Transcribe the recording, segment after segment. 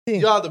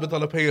Jag hade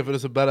betalat pengar för det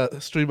så bara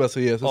streama CS.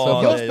 Jag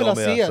spelade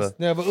CS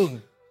när jag var ung.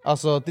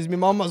 Alltså tills min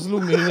mamma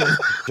slog mig i huvudet.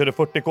 Körde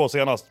 40k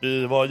senast.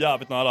 Vi var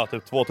jävligt nära,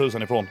 typ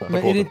 2000 ifrån.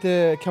 Men är det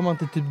inte, kan man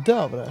inte typ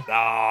dö av det?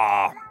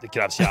 Ja, det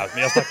krävs jävligt.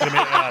 Men jag snackade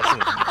med...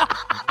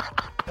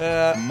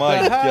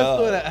 här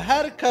står det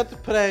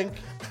Haircut prank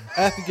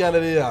at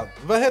gallerian.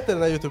 Vad heter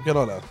den här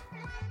YouTube-kanalen?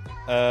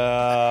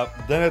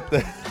 Den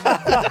heter...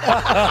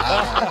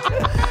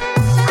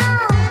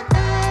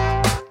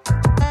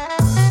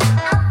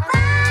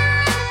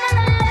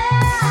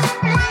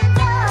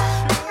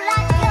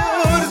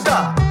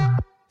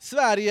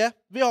 Sverige,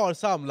 vi har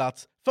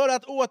samlats för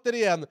att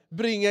återigen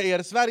bringa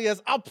er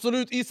Sveriges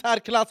absolut i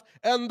särklass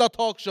enda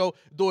talkshow.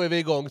 Då är vi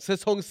igång.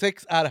 Säsong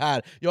 6 är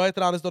här. Jag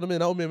heter Anis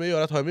Donomina och med mig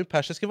gör att ha min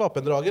persiska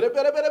vapendragare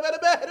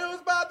Behruz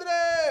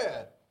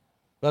Badre!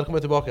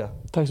 Välkommen tillbaka.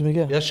 Tack så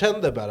mycket. Jag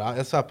kände bara,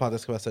 jag svär på att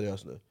jag ska vara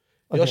seriös nu.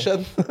 Okay. Jag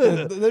kände...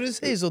 När du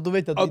säger så, då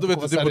vet jag att du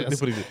inte kommer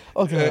seriös.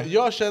 Okay.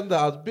 Jag kände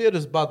att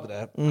Behruz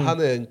Badre,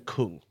 han är en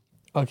kung.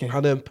 Okay.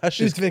 Han är en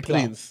persisk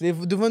prins.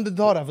 Du får inte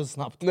ta det här för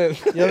snabbt. Nej.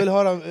 Jag vill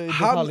höra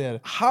detaljer.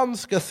 Han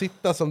ska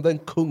sitta som den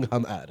kung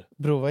han är.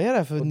 Bro, vad är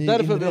det för ny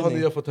därför vi har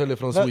nya fåtöljer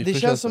från Sweet. Det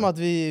känns som att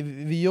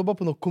vi jobbar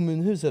på något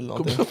kommunhus eller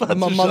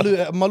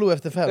någonting. Malou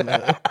efter 5.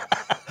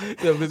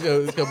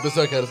 Vi ska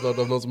besöka här snart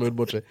av någon som har gjort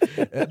bort sig.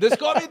 Det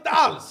ska vi inte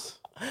alls!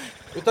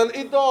 Utan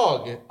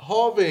idag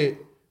har vi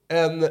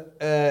en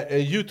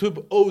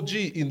YouTube OG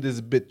in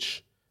this bitch.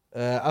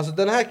 Alltså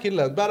den här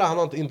killen, bara han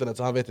har inte internet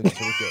så han vet inte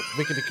så mycket.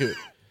 Vilket är kul.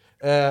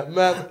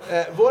 Men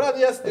våran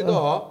gäst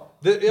idag,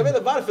 jag vet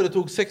inte varför det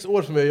tog 6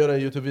 år för mig att göra en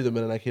YouTube-video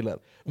med den här killen.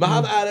 Men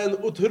han är en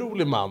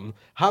otrolig man.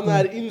 Han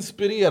är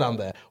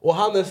inspirerande. Och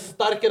han är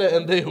starkare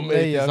än dig och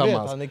mig tillsammans.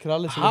 Vet, han är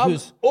krallig som ett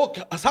hus. Och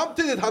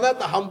samtidigt han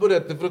äter hamburgare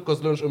till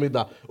frukost, lunch och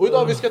middag. Och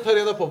idag vi ska ta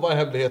reda på vad är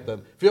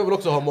hemligheten. För jag vill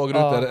också ha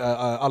magrutor,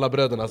 alla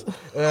brödernas.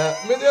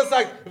 Med det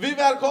sagt, vi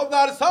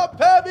välkomnar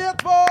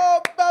SAMPEV2!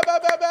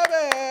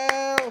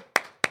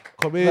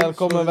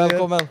 Välkommen.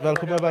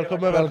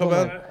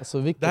 Alltså,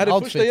 det här är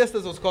första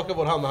gästen som skakar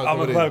vår hand när han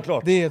kommer in.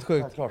 Självklart. Det är helt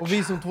sjukt. Och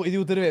vi som 2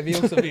 idioter vi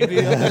också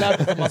vi har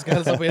lärt oss att man ska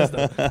hälsa på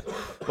gästen.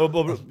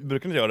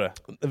 Brukar ni göra det?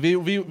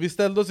 Vi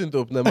ställde oss inte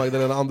upp när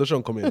Magdalena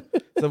Andersson kom in.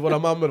 Sen våra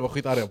mammor var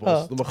skitarga på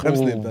oss. De var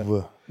skämst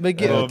inte.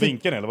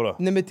 Vinkeln eller vadå?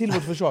 Nej men till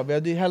vårt försvar, vi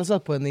hade ju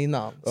hälsat på henne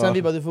innan. Sen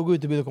vi bara, du får gå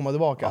ut i bil och komma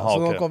tillbaka. Aha, så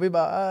någon kom, vi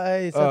bara,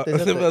 hej, sätt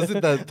dig.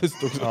 Sitta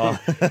tyst också.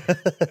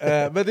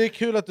 Men det är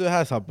kul att du är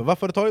här, Sampe.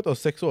 Varför har det tagit oss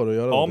 6 år att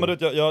göra det? Men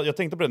jag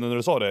tänkte på det när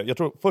du sa det. Jag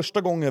tror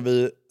första gången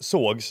vi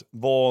sågs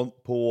var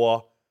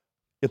på...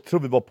 Jag tror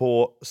vi var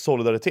på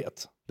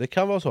Solidaritet. Det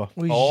kan vara så.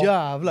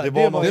 Jävlar,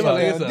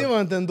 det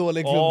var inte en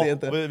dålig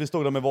klubb. Vi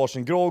stod där med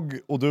varsin grogg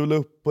och du la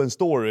upp på en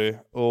story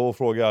och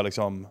frågade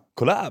liksom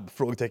collab?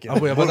 Frågetecken.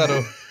 Jag var där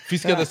och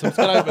fiskade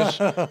subscribers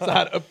så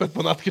här öppet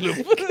på nattklubb.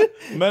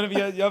 Men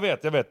jag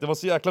vet. Det var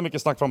så jäkla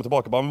mycket snack fram och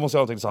tillbaka. Bara, vi måste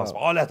göra någonting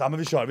tillsammans. Lätt, men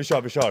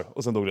vi kör.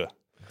 Och sen dog det.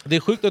 Det är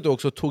sjukt att du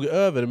också tog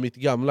över mitt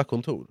gamla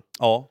kontor.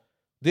 Ja.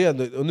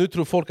 Och nu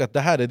tror folk att det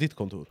här är ditt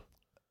kontor.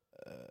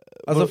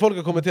 Alltså folk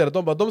har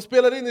kommenterat, de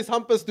spelar in i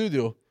Sampes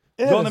studio.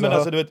 Ja, nej, men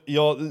alltså, du vet,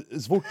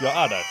 så fort jag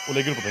är där och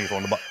lägger upp på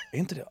telefonen, bara, är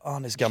inte det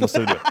Anis gamla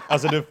studio?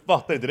 Alltså du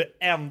fattar inte, det är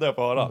det enda jag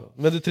får höra.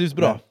 Men du trivs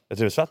bra? Jag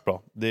trivs fett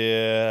bra. Det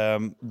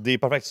är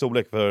perfekt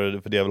storlek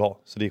för det jag vill ha,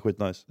 så det är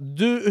skitnice.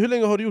 Hur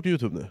länge har du gjort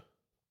YouTube nu?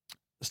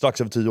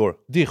 Strax över 10 år.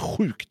 Det är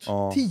sjukt.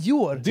 10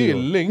 år? Det är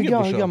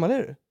länge. Hur gammal är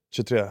du?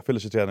 23, fyller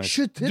 23 nu.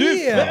 23?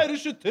 Är du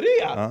 23?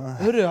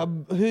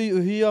 Hörru,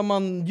 hur gör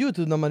man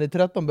YouTube när man är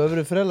 13? Behöver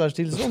du föräldrars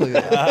tillstånd?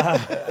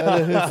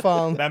 Eller hur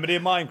fan? Nej men det är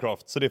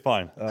Minecraft, så det är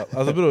fine.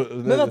 Alltså, bro,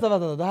 men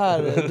vänta, det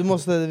här,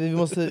 vi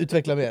måste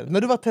utveckla mer.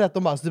 När du var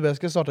 13 bast, du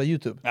ska starta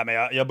YouTube. Nej men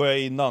jag började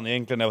innan,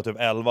 egentligen när jag var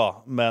typ 11.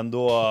 Men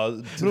då...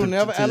 Bro, när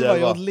jag var 11,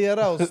 jag åt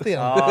lera och sten.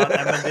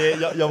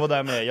 Jag var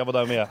där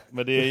med.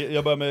 Men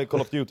jag började med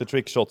Call of Duty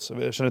trickshots,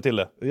 känner du till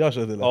det? Jag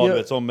känner till det. Ja, du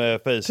vet, som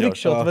Face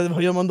trickshot,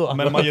 vad gör man då?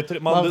 Men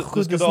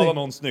du ska döda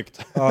någon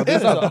snyggt. Ja, det är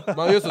sant.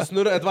 Man gör så,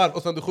 snurrar ett varv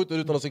och sen du skjuter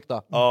utan att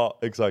sikta. Ja,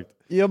 exakt.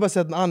 Jag har bara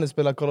sett när Annie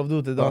spelar Call of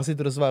Duty där han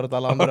sitter och svär åt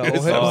alla andra.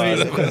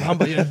 Han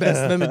bara, jag är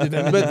bäst, vem är du?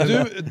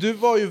 Men du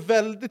var ju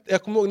väldigt...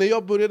 Jag kommer ihåg när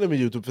jag började med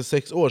YouTube för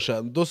 6 år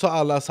sedan. Då sa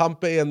alla,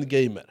 Sampe är en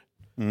gamer.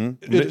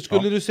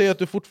 Skulle du säga att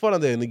du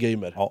fortfarande är en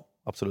gamer? Ja,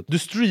 absolut. Du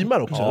streamar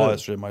också? Ja, jag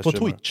streamar. På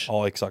Twitch?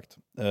 Ja, exakt.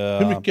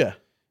 Hur mycket?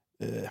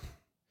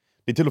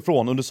 Det är till och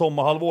från. Under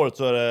sommarhalvåret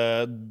så är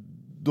det...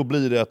 Då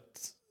blir det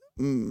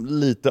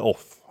lite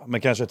off.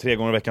 Men kanske 3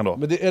 gånger i veckan då.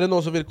 Men är det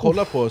någon som vill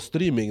kolla på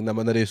streaming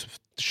när det är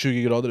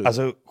 20 grader ut?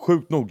 Alltså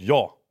sjukt nog,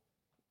 ja.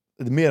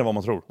 Det är mer än vad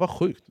man tror. Vad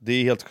sjukt. Det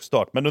är helt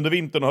stört. Men under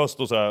vintern och höst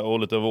och, så här, och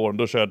lite våren,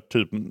 då kör jag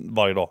typ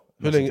varje dag.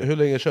 Hur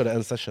länge kör du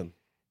en session?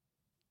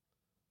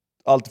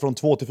 Allt från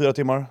 2 till 4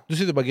 timmar. Du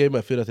sitter bara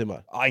gamer 4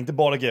 timmar? Ja, inte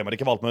bara gamer, det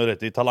kan vara allt möjligt.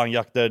 Det är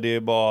talangjakter, det är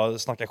bara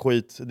snacka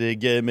skit, det är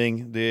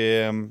gaming,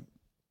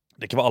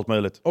 det kan vara allt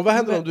möjligt. Och vad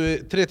händer om du är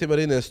 3 timmar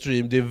in i en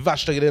stream, det är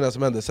värsta grejerna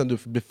som händer sen du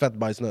blir fett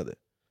bajsnödig?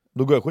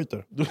 Då går jag och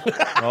skiter.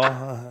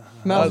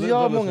 Men alltså, jag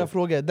har många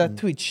frågor. Det är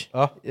Twitch.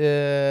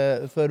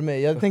 För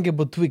mig. Jag tänker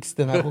på Twix,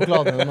 den här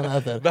chokladen man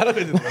äter. Men jag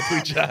vet inte vad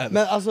Twitch är.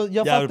 Men alltså,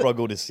 Jävligt bra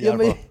godis.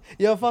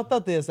 Jag har fattat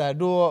att det är så här,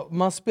 då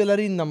man spelar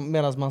in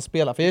medan man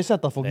spelar. För jag har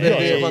sett att folk gör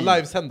det. Man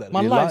livesänder.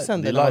 Man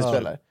livesänder när man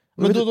spelar.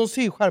 Men då de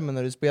ser skärmen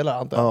när du spelar,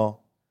 antar jag. Ja.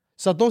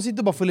 Så att de sitter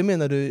och bara följer med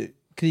när du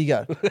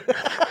krigar.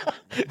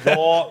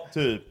 Ja,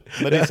 typ.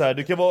 Men det är så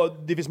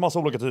här, det finns massa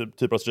olika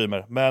typer av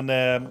streamer. Men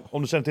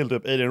om du känner till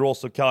typ Aiden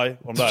Ross och Kai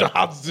och de där.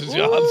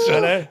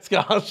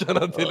 Ska han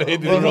känna till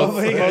Aiden Ross?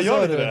 Vad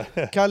sa du?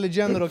 Kylie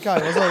Jenner och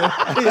Kai, vad sa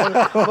du?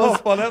 Vad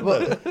fan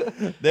händer?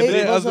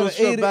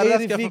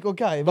 Erik Fik och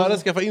Kai. Bara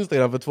skaffa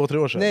Instagram för 2-3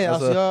 år sedan. Nej,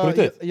 alltså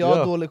jag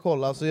har dålig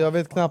koll. Alltså jag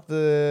vet knappt,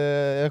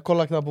 jag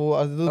kollar knappt på...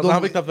 Alltså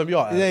han vet knappt vem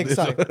jag är. Ja,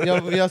 exakt.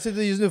 Jag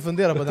sitter just nu och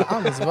funderar på det.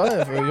 Anders, vad är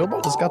det för att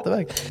jobba på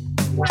Skatteverket?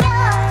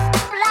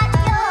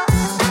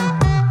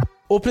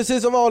 Och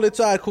precis som vanligt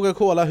så är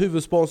Coca-Cola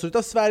huvudsponsor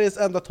av Sveriges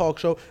enda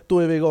talkshow. Då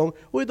är vi igång.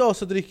 Och idag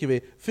så dricker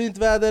vi fint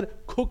väder,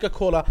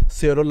 Coca-Cola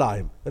Zero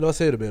Lime. Eller vad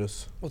säger du,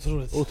 Berus?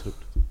 Otroligt.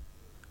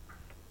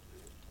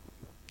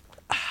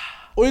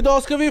 Och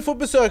idag ska vi få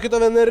besöket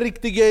av en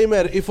riktig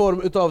gamer i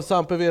form utav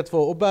SAMPEV2.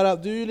 Och Berra,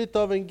 du är ju lite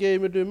av en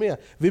gamer du med.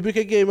 Vi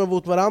brukar gamea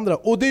mot varandra.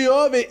 Och det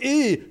gör vi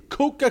i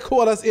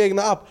Coca-Colas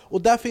egna app.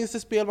 Och där finns det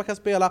spel man kan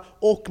spela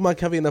och man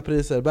kan vinna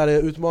priser. Berra,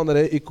 jag utmanar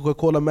dig i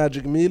Coca-Cola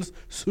Magic Meals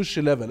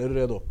Sushi Level. Är du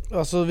redo?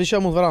 Alltså vi kör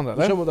mot varandra,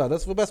 eller? Vi kör mot varandra, den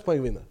som får bäst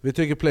poäng vinner. Vi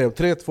trycker play om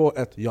 3, 2,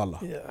 1, jalla.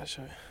 Ja,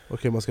 kör.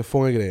 Okej, man ska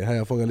fånga grejer. Här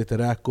jag fångar lite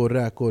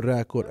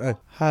räkor.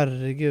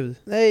 Herregud.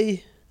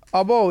 Nej.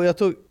 Abo, jag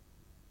tog...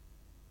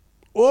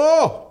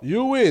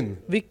 You win!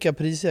 Vilka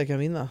priser jag kan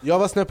vinna. Jag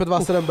var snäppet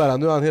vassare än Berra.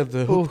 Nu är han helt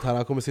hooked här.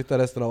 Han kommer sitta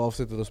resten av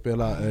avsnittet och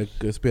spela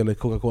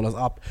Coca-Colas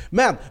app.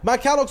 Men man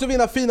kan också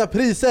vinna fina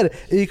priser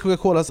i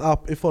Coca-Colas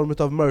app i form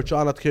av merch och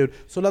annat kul.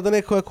 Så ladda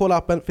ner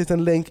Coca-Cola-appen, finns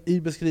en länk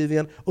i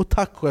beskrivningen. Och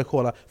tack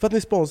Coca-Cola för att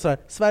ni sponsrar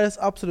Sveriges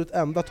absolut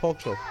enda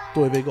talkshow.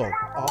 Då är vi igång.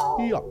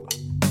 Ja.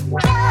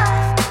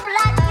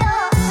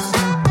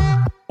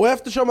 Och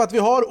eftersom att vi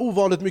har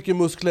ovanligt mycket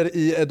muskler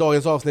i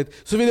dagens avsnitt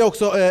så vill jag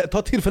också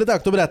ta tillfället i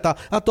akt och berätta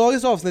att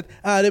dagens avsnitt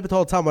är ett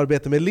betalt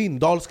samarbete med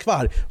Lindahls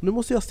kvarg. Nu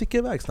måste jag sticka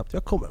iväg snabbt,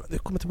 jag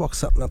kommer tillbaka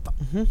sen, vänta.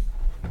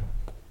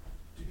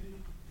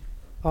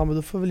 Ja, men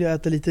då får väl jag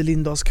äta lite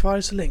Lindahls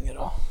kvarg så länge då.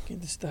 Jag kan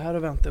inte sitta här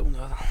och vänta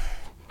onödan.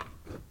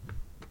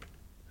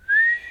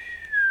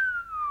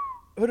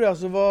 Hörru,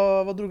 alltså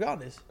vad drog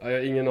Anis? Ja, jag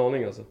har ingen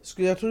aning alltså.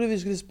 Jag trodde vi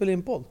skulle spela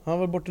in podd. Han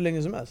var borta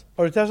länge som helst.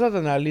 Har du testat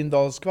den här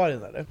Lindahls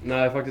kvargen eller?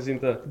 Nej, faktiskt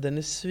inte. Den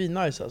är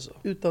svinnice alltså.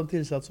 Utan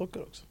tillsatt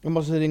socker också. Jag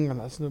måste ringa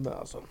den här snubben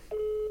alltså.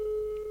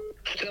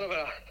 Tjena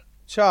Berra.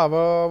 Tja,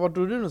 vart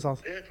drog du någonstans?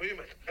 Jag är på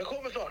gymmet. Jag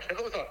kommer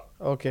snart.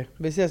 Okej,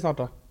 vi ses snart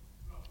då.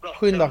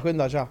 Bra.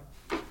 Skynda, tja.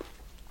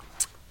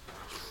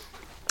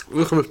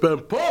 Nu ska vi spela en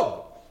podd!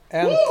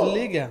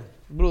 Äntligen!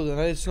 Bro, den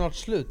här är snart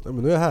slut. Ja,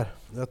 men nu är jag här.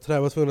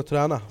 Jag var tvungen att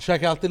träna.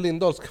 Käkar alltid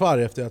Lindahls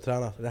kvarg efter jag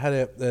tränar. Det här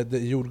är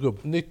jordgubb.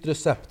 Nytt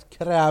recept.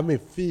 Krämig,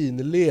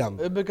 fin, len.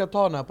 Jag brukar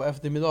ta den här på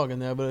eftermiddagen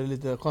när jag börjar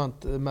lite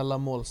skönt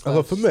mellanmål.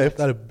 Alltså för mig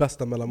det här är det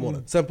bästa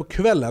mellanmålet. Sen på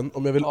kvällen,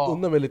 om jag vill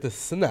unna mig lite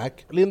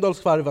snack, Lindahls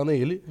kvarg,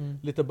 vanilj,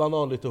 lite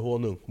banan, lite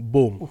honung.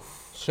 Boom.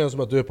 Känns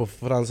som att du är på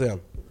Franzén.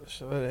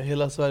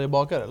 Hela Sverige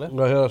bakar eller?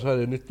 Ja, hela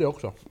Sverige är nyttig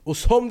också. Och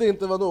som det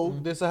inte var nog,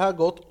 det är så här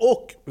gott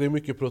och det är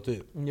mycket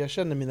protein. Jag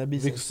känner mina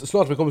biceps.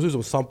 Snart vi kommer se ut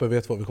som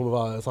SAMPEV2, vi kommer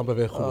vara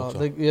SAMPEV7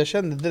 också. Jag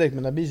känner direkt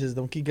mina biceps,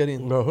 de kickar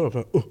in. Ja, hör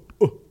på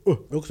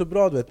det är också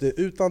bra, du vet, det är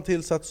utan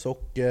tillsatt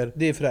socker.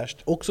 Det är fräscht.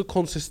 Också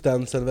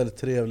konsistensen väldigt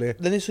trevlig.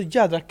 Den är så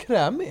jädra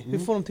krämig, hur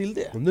får de till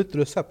det? Nytt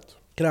recept.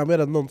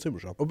 Krämigare än någonsin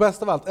brorsan. Och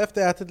bäst av allt,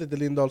 efter jag ätit lite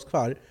Lindahls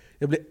kvarg,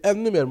 jag blir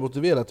ännu mer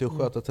motiverad till att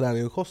sköta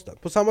träningen och kosten.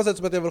 På samma sätt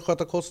som att jag vill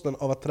sköta kosten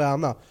av att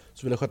träna,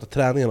 så vill jag sköta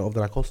träningen av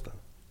den här kosten.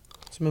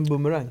 Som en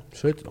boomerang.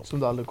 Säg till dem. Som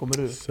du aldrig kommer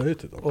ur. Säg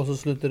till dem. Och så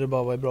slutar det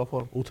bara vara i bra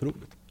form.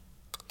 Otroligt.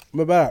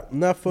 Men bara,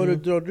 när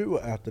föredrar du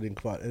att äta din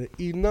kvarg? Är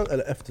det innan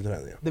eller efter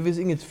träningen? Det finns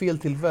inget fel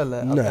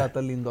tillfälle att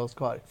äta Lindahls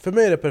kvarg. För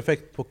mig är det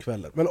perfekt på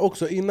kvällen. Men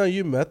också innan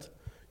gymmet,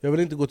 jag vill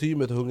inte gå till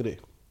gymmet hungrig.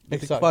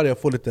 Exakt. Kvarg, jag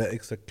får lite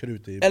extra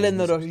krut i. Eller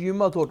när du har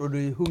gymmat hårt och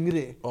du är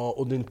hungrig. Ja,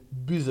 och din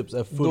biceps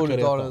är full Då du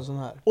tar kareta. en sån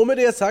här. Och med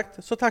det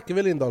sagt så tackar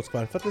vi Lindahls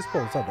kvarg för att ni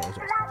sponsrar dagens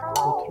avsnitt.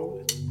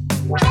 Otroligt.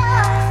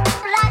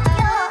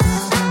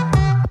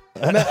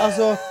 Men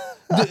alltså,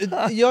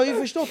 jag har ju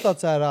förstått att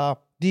så här,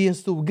 det är en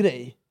stor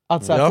grej.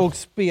 Att så här, folk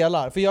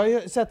spelar. För jag har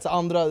ju sett så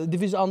andra, det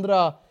finns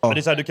andra... Men det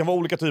är så här, du kan vara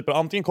olika typer.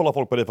 Antingen kollar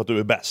folk på dig för att du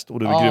är bäst och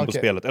du är grym på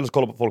spelet. Eller så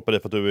kollar folk på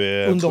dig för att du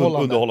är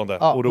underhållande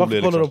och rolig.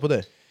 Varför kollar de på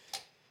dig?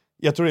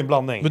 Jag tror det är en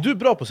blandning. Men du är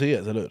bra på CS,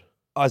 eller hur?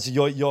 Alltså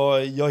jag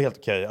är helt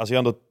okej. Alltså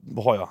jag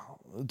har jag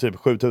typ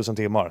 7000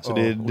 timmar. Så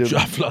det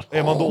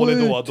är man dålig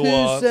då...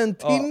 7000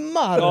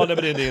 timmar? Ja, det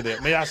är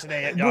det. Men alltså,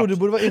 nej, Bro, du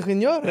borde vara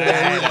ingenjör.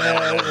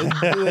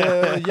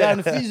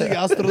 Järnfysiker,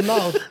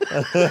 astronaut.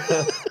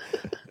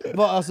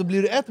 Alltså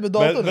blir du ett med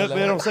datorn eller? Vad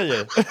är det de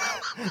säger?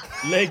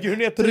 Lägger du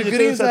ner 10 000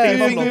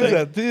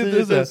 timmar?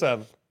 10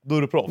 000. Då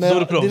är du proffs.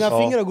 Men dina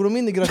fingrar går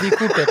in i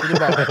grafikkortet och du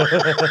bara...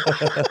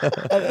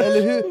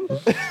 eller hur?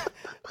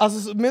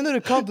 Alltså menar du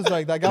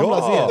Counter-Strike, där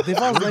gamla CS? Det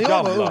fanns när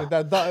jag var ung,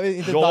 inte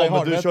Die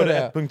Hard, du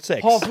körde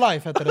 1.6.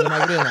 Half-Life hette det, de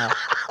här grejerna.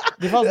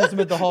 Det fanns något som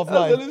hette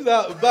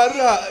Half-Life.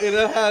 Bara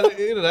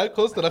i den här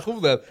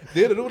konstellationen,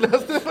 det är det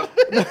roligaste.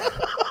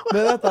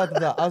 Men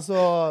vänta, alltså...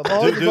 Vad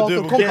har du dator?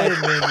 Du gaming,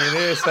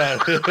 det är så här.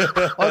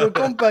 Har du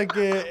Compact,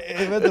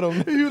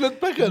 vet du Hjulet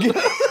packad.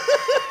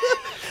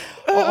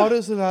 Har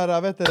du sån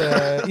här, vet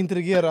du,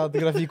 integrerad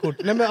grafikkort?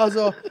 Nej men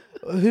alltså,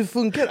 hur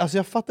funkar det? Alltså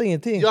jag fattar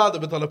ingenting. Jag hade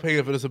betalat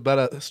pengar för det så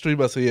bara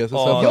streama CS.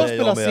 Jag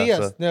spelade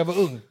CS när jag var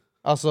ung.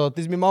 Alltså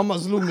tills min mamma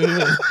slog mig i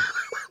huvudet.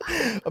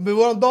 Men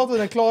våran dator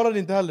den klarade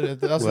inte heller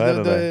det.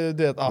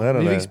 Alltså,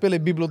 vi fick spela i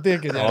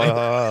biblioteket.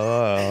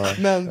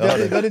 Men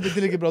vi hade inte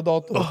tillräckligt bra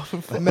dator.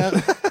 Men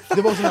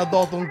det var sån här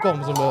datorn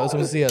kom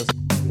som CS.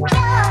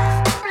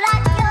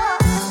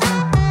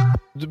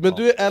 Men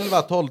du är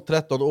 11, 12,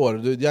 13 år,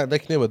 du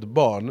räknar med ett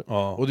barn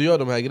och du gör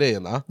de här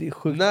grejerna. Det är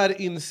sjukt.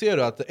 När inser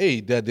du att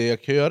det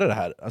jag kan göra det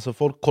här? Alltså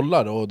folk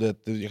kollar och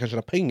jag kan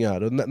tjäna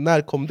pengar. Och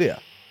när kom det?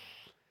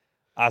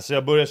 Alltså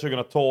jag började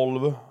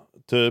 2012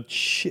 typ.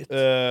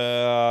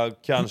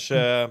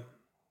 Kanske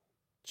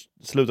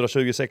slutet av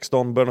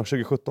 2016, början av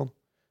 2017.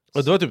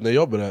 Och det var typ när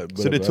jag började.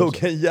 Så det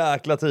tog en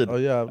jäkla tid.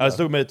 Det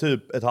tog mig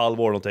typ ett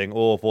halvår någonting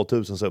och få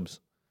 1000 subs.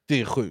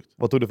 Det är sjukt.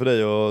 Vad tog det för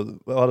dig och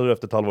vad hade du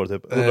efter ett halvår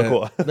typ?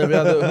 100k? Nej, vi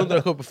hade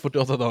 100k på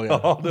 48 dagar.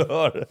 Ja, du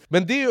hör.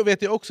 Men det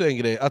vet jag också en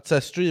grej, att så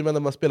här, streama när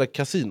man spelar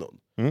kasinon.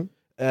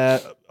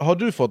 Har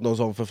du fått någon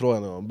sån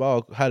förfrågan om?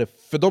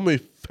 För de är ju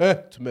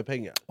fött med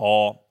pengar.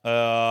 Ja,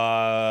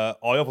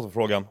 jag har fått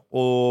förfrågan.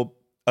 Och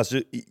alltså,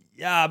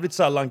 jävligt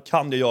sällan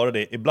kan jag göra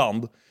det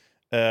ibland.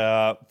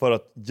 För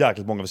att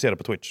jäkligt många vill se det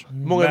på Twitch.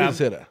 Många vill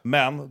se det.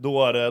 Men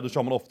då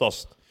kör man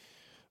oftast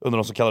under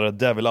de så kallade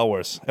Devil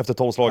Hours efter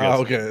 12-slaget.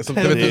 Okay. Som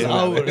Devil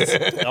Hours.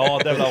 Ja,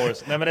 Devil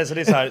Hours. Nej, men det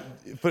är så här,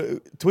 för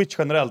Twitch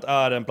generellt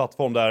är en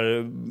plattform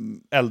där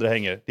äldre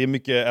hänger. Det är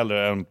mycket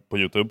äldre än på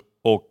YouTube.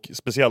 Och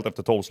speciellt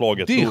efter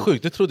 12-slaget. Det är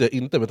sjukt, det trodde jag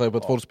inte med tanke på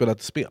att folk spelar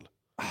ett spel.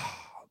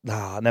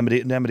 Nej, men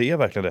det är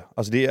verkligen det.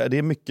 Alltså det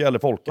är mycket äldre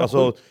folk.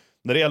 Alltså,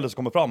 när det är äldre som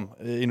kommer fram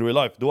in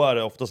real life, då är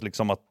det oftast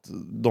liksom att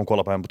de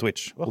kollar på en på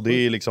Twitch. Och det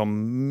är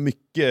liksom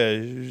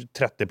mycket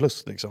 30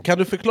 plus liksom. Kan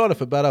du förklara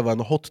för Berra vad en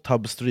hot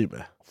tub stream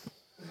är?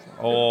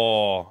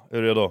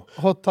 Är det då?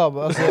 Hot tub,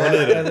 alltså,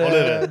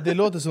 det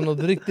låter som något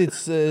riktigt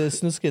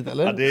snuskigt,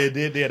 eller? Ja,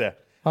 det är det.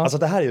 Alltså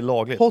det här är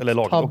lagligt. Hot eller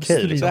lagligt.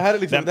 Okay,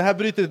 liksom. Det här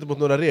bryter inte mot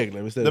några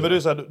regler. Visst är det? Nej, men det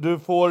är så här,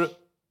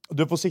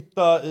 du får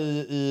sitta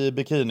i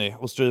bikini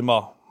och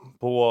streama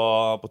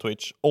på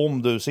Twitch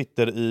om du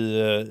sitter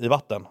i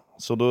vatten.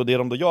 Så det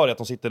de då gör är att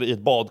de sitter i ett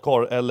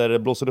badkar eller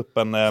blåser upp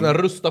en...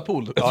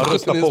 rustapool. Ja,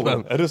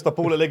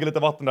 rustapool, lägger lite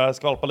vatten där,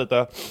 skvalpar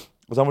lite.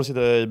 Och sen får du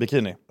sitta i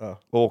bikini. Ja.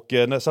 Och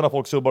sen när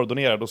folk subbar och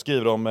donerar, då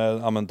skriver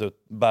de typ,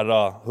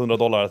 Berra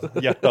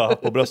 $100 hjärta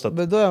på bröstet.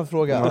 Men då är en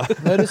fråga.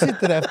 När du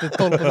sitter där efter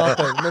 12 på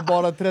natten med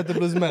bara 30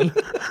 plus män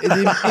i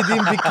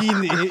din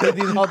bikini, i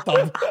din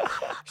hattad,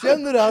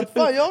 känner du att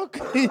fan, jag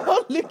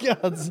har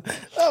lyckats?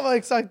 Det var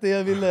exakt det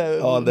jag ville,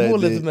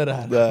 målet med det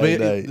här.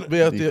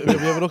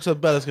 Jag vill också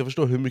att Berra ska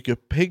förstå hur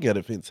mycket pengar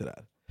det finns i det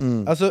här.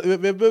 Alltså, jag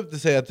behöver inte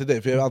säga till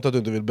dig, för jag antar att du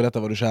inte vill berätta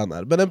vad du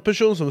tjänar. Men en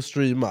person som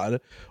streamar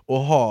och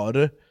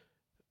har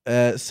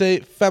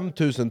säg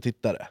 5000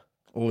 tittare.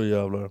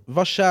 Jävlar.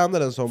 Vad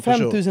tjänar en sån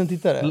person 5000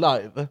 tittare?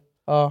 live?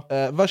 Ja.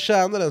 Vad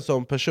tjänar en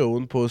sån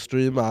person på att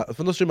streama?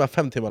 För de streamar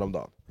 5 timmar om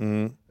dagen.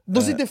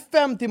 De sitter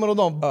 5 timmar om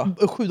dagen,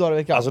 7 dagar i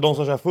veckan. Alltså de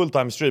som kör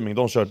full-time streaming,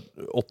 de kör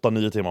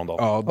 8-9 timmar om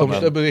dagen.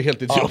 Ja, de är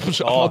helt idiot.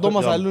 De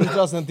har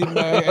lunchrast en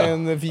timme,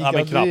 en fika.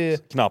 Ja, men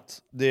knappt.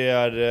 Det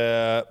är,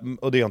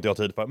 och det har inte jag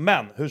tid för.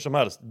 Men hur som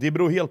helst, det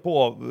beror helt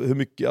på hur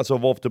mycket, alltså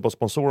vad för typ av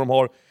sponsorer de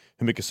har,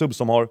 hur mycket subs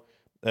de har.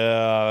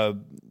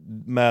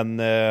 Men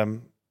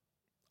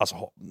alltså,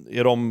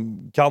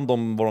 kan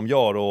de vad de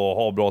gör och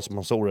ha bra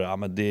sponsorer, ja,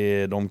 men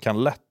de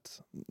kan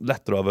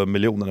lätt dra över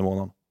miljoner i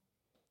månaden.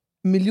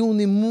 Miljon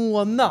i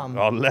månaden?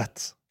 Ja,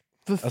 lätt.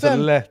 För alltså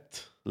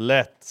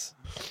lätt.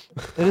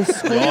 Är det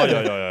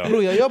skojare? Ja.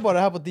 Bro, jag gör bara det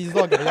här på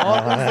tisdagar.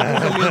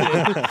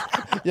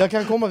 Jag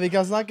kan komma, vi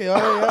kan snacka.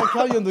 Jag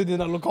kan ju ändå i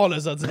dina lokaler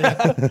så att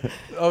säga.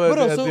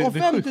 Så om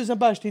 5000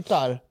 pers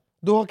tittar,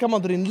 då kan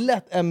man dra in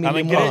lätt 1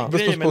 miljon.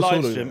 Grejen med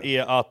livestream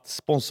är att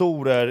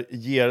sponsorer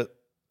ger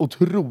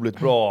otroligt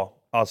bra,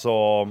 alltså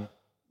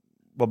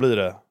vad blir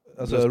det?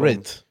 Alltså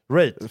rate.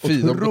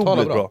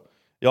 Otroligt bra.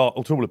 Ja,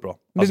 otroligt bra.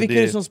 Men vilka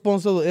är det som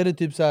sponsrar? Är det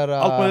typ så här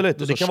allt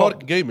möjligt. Det kan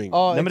Shark Gaming.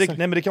 Ja, nej,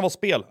 men det kan vara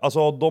spel.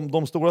 Alltså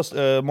de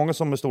stora, många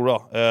som är stora,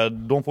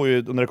 de får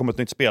ju, när det kommer ett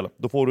nytt spel,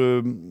 då får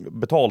du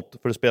betalt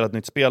för att spela ett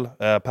nytt spel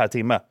per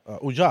timme.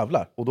 Och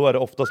jävlar. Och då är det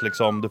oftast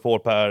liksom, du får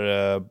per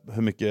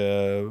hur mycket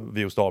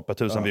views du har, per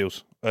 1000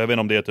 views. Jag vet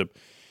inte om det är typ,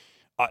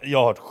 jag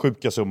har hört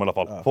sjuka summor i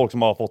alla fall. Folk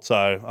som har fått så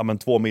här,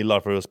 2 millar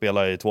för att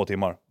spela i 2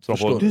 timmar.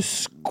 Så du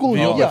skojar!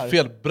 Vi jobbar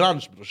fel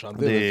bransch, brorsan.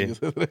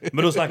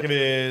 Men då snackar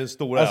vi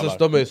stora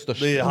alltså, de är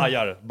störst. Det är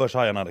hajar,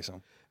 börshajarna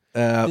liksom. Det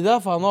är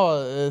därför han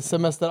har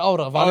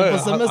semester-aura. Han är på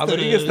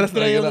semester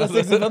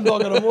 365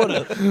 dagar om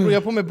året. Jag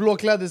har på mig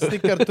blåkläder,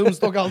 stickar,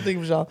 tumstock,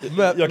 allting.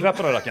 Jag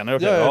klappar den racken.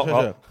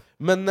 Ja.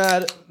 Men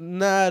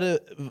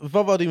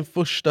vad var din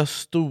första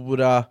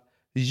stora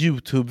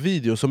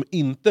YouTube-video som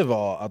inte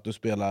var att du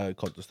spelar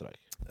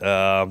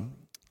Counter-Strike?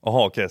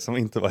 Okej, som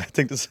inte var. Jag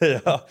tänkte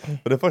säga,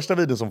 den första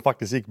videon som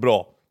faktiskt gick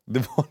bra, det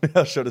var när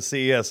jag körde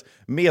CS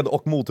med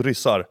och mot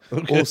ryssar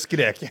och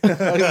skrek.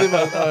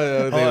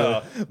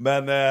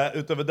 Men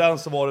utöver den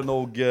så var det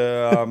nog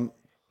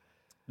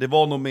det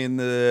var nog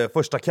min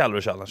första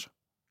calorie challenge.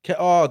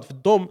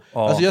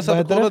 Alltså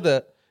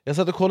jag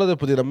satt och kollade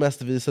på dina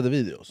mest visade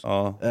videos.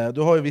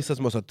 Du har ju vissa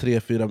som har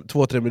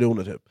 2-3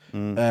 miljoner typ.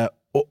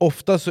 Och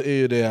ofta så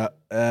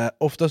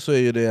är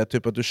ju det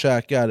typ att du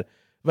käkar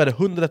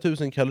 100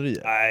 000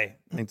 kalorier. Nej,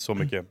 inte så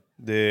mycket.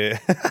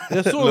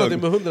 Jag såg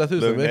någonting med 100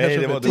 000. Nej,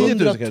 det var 10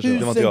 000 kanske.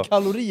 1000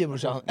 kalorier,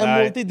 morsan.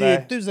 En måltid, det är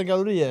 1000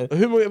 kalorier.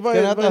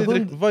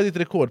 Vad är ditt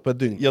rekord på ett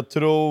dygn? Jag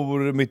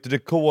tror mitt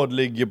rekord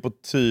ligger på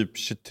typ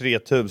 23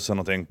 000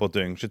 någonting på ett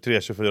dygn.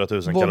 23-24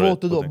 000 kalorier. Vad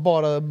åt du då?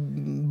 Bara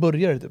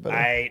burgare typ?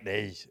 Eller?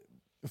 Nej.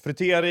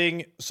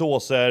 Fritering,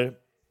 såser,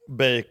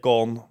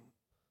 bacon.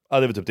 Ja,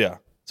 det är väl typ det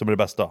som är det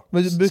bästa.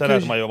 Sen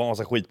äter man ju en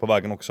massa skit på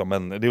vägen också,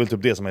 men det är väl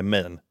typ det som är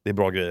main. Det är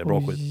bra grejer,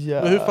 bra skit.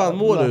 Men hur fan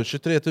mår du?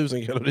 23 000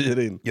 kalorier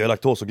in. Jag är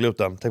laktos och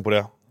gluten, tänk på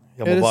det.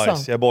 Jag mår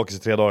bajs, jag är bakis i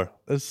 3 dagar.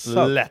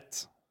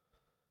 Lätt.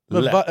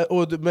 Men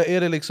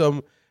är det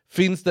liksom...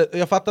 Finns det,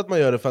 jag fattar att man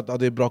gör det för att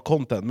det är bra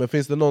content, men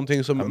finns det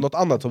något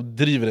annat som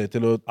driver dig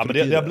till att... Ja,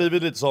 men det har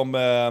blivit lite som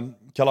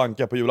Kalle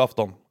Anka på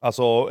julafton.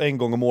 Alltså en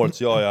gång om året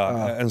så gör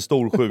jag en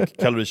stor sjuk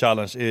calorie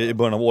challenge i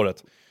början av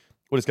året.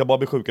 Och det ska bara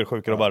bli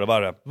sjukare och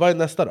värre. Vad är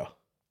nästa då?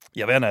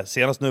 Jag vet inte,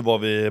 senast nu var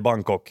vi i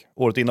Bangkok.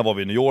 Året innan var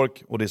vi i New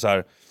York. Och det är så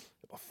här,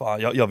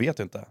 fan, jag vet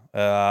inte.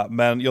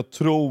 Men jag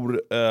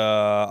tror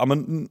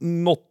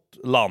något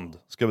land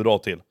ska vi dra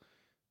till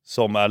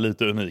som är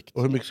lite unikt.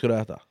 Och hur mycket ska du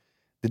äta?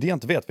 Det är det jag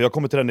inte vet, för jag har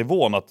kommit till den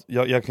nivån att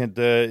jag kan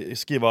inte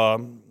skriva...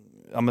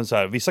 så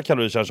här, vissa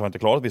kalorier har jag inte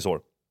klarat vissa år.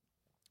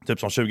 Typ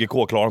som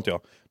 20k klarar inte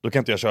jag. Då kan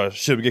inte jag köra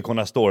 20k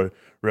nästa år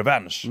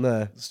revenge.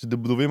 Nej. Så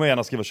då vill man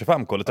gärna skriva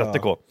 25k eller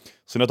 30k.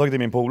 Så nu har jag tagit in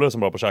min polare som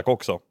är bra på att käka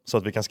också. Så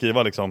att vi kan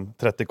skriva liksom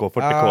 30k,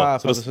 40k.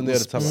 Så då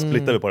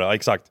splittar vi på det, ja,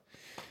 exakt.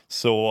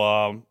 Så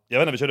jag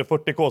vet inte, vi körde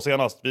 40k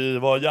senast. Vi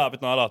var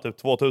jävligt nära, typ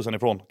 2000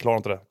 ifrån. Klarar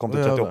inte det, kom till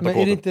 38k. Men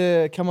är det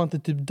inte, kan man inte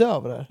typ dö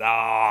av det?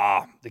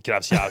 Det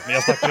krävs jävligt. Men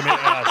jag snackade med...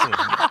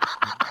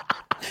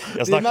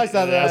 Jag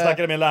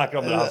snackade med en läkare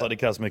om det, alltså, det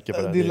krävs mycket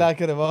för det. Din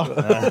läkare var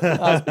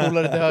hans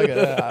polare till höger.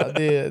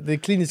 Det är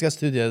kliniska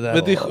studier där.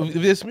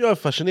 Men det som jag är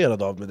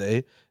fascinerad av med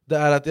dig, det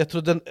är att jag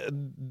tror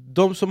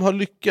de som har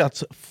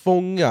lyckats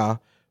fånga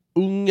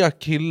unga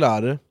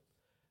killar,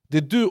 det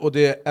är du och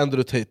det är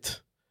Andrew Tate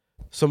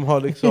som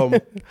har liksom...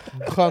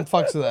 Skönt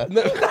fax sådär.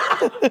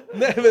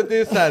 Nej, men det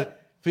är så här,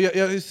 för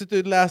jag har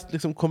suttit och läst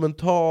liksom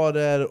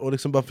kommentarer och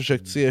liksom bara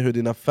försökt se hur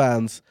dina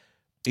fans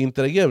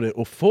interagerar med det,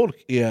 och folk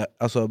är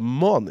alltså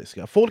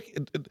maniska.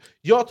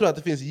 Jag tror att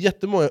det finns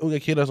jättemånga unga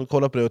killar som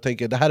kollar på det och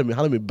tänker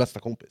han är min bästa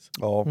kompis.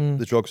 Ja,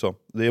 det tror jag också.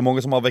 Det är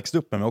många som har växt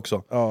upp med mig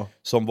också.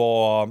 Som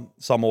var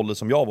samma ålder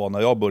som jag var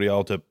när jag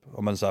började typ,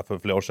 så här för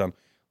flera år sedan.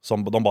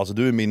 Som de bara, alltså,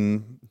 du är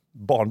min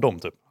barndom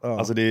typ.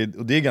 Alltså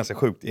det är ganska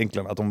sjukt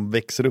egentligen att de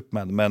växer upp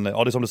med. Men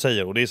ja, det är som du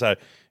säger, och det är så här,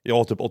 jag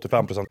har typ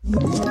 85%.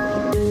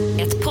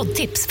 Ett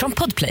poddtips från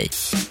Podplay.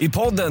 I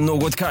podden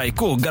Något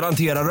Kaiko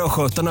garanterar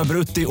röskötarna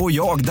Brutti och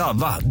jag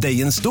Davva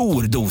dig en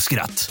stor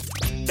doskratt.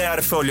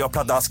 Där följer jag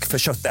pladask för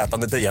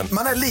köttätandet igen.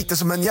 Man är lite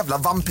som en jävla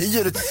vampyr.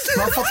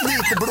 Man har fått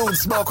lite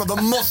blodsmak och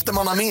då måste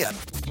man ha mer.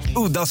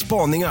 Udda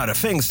spaningar,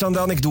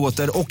 fängslande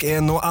anekdoter och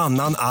en och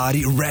annan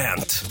arg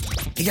rant.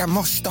 Jag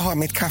måste ha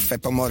mitt kaffe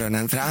på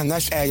morgonen, för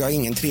annars är jag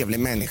ingen trevlig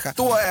människa.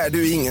 Då är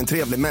du ingen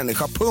trevlig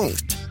människa,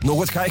 punkt.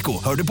 Något Kaiko,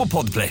 hör du på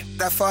Podplay.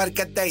 Därför är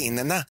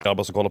gardinerna.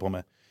 Grabbar som kollar på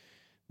mig.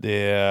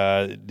 Det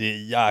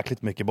är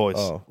jäkligt mycket boys.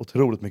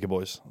 Otroligt mycket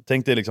boys.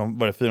 Tänk dig liksom,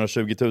 var det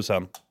 420 000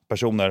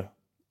 personer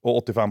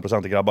och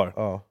 85% är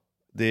grabbar.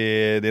 Det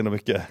är nog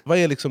mycket. Vad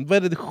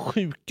är det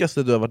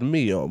sjukaste du har varit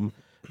med om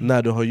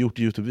när du har gjort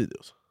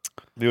YouTube-videos?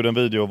 Vi gjorde en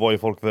video, var ju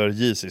folk för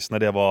Yeezys när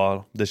det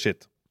var the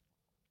shit.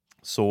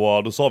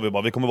 Så då sa vi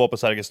bara, vi kommer vara på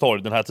Sergels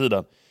torg den här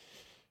tiden.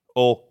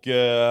 Och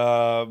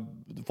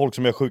folk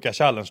som gör sjuka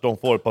challenge, de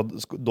får ett par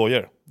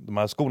dojor. De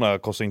här skorna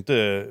kostar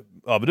inte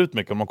överdrivet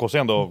mycket, men de kostar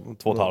ändå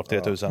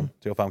 2,5-3 tusen,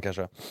 3,5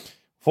 kanske.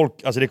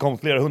 Folk, alltså det kom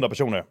flera 100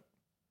 personer.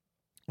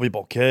 Och vi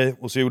bara okej.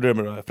 Och så gjorde det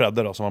med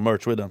Fredde då, som var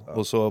merch Sweden.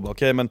 Och så bara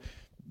okej, men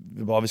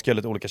vi ska göra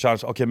lite olika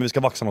challenge. Okej, men vi ska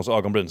vaxa oss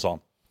ögonbryn, sa han.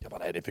 Jag bara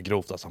nej, det är för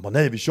grovt alltså. Han bara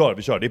nej, vi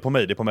kör, det är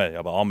på mig.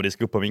 Jag bara ja, men det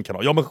ska upp på min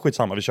kanal. Ja, men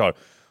skitsamma, vi kör.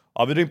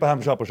 Ja, vi ringer på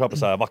Hemköp och köper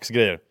så här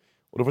vaxgrejer.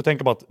 Och då får du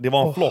tänka på att det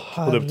var en flock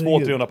på typ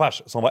 200-300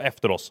 pers som var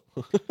efter oss.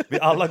 Vi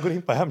alla går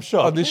in på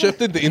Hemköp. Ja, ni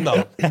köpte inte innan.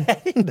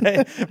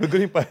 nej, vi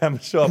går in på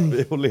Hemköp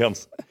i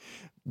Åhléns.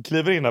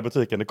 Kliver in i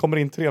butiken, det kommer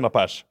in 300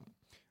 pers.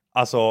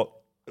 Alltså,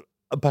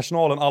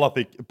 personalen, alla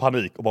fick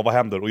panik och bara, vad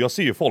händer? Och jag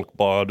ser ju folk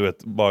bara, du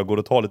vet, bara går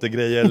och tar lite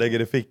grejer, lägger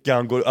i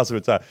fickan, går, alltså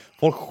vet, så här,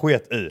 folk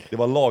sket i. Det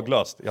var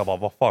laglöst. Jag bara,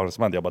 vad fan är det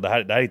som händer? Jag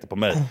bara, det här är inte på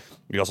mig.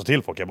 Och jag sa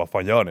till folk, jag bara,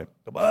 fan gör ni?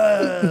 Jag bara,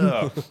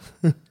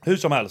 hur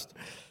som helst.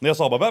 När jag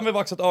sa bara, vem vill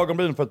vaxa ett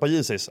ögonbryn för ett par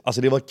Yeezys?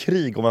 Alltså det var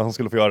krig om vem som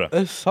skulle få göra det. Är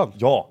det sant?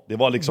 Ja, det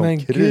var liksom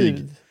Men krig.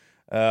 Gud.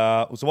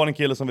 Och så var det en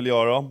kille som ville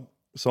göra,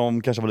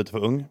 som kanske var lite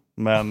för ung.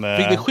 Men,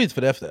 Fick ni skit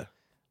för det efter?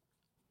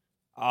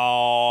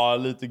 ja,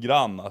 lite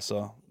grann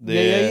alltså.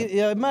 Det...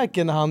 Jag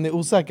märker när han är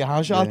osäker,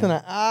 han kör alltid den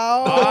här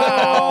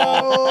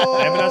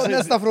Nej, men alltså,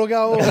 nästa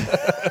fråga. Nej,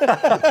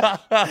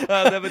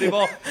 men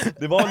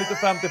det var lite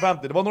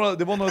 50-50.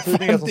 Det var några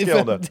tidningar som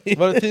skrev om det.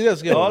 Var det tidningar som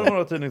skrev Ja, det? det var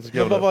några tidningar som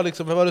skrev Men det.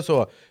 vad var det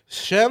så?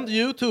 Känd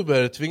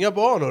youtuber tvingar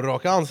barn att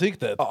raka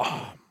ansiktet. Ja,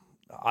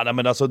 nej,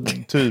 men alltså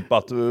typ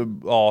att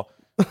ja,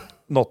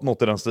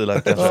 något i den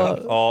stilen kanske.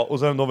 Ja, och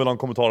sen de ville ha en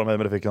kommentar om mig,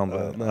 men det fick jag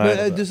inte.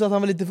 Men, du sa att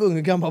han var lite för ung,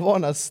 hur gammal var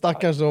den här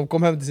stackaren som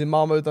kom hem till sin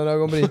mamma utan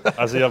ögonbryn?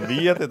 Alltså jag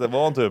vet inte,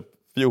 var han typ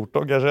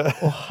 14 kanske?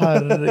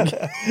 Herregud.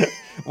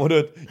 Och du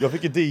vet, jag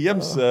fick ju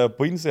DMs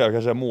på Instagram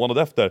kanske en månad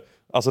efter.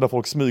 Alltså där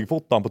folk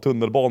smygfotan på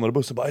tunnelbanor och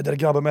bussen. Bara, är det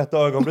grabben med ett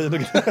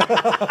ögonbryn?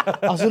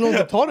 Alltså hur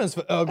långt tar det ens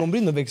för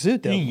ögonbryn att växa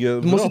ut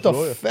igen? Du måste ta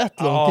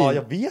fett lång Ja, tid.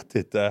 jag vet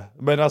inte.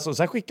 Men alltså,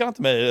 sen skickade han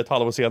till mig ett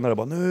halvår senare.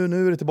 Bara,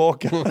 nu är det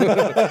tillbaka. Och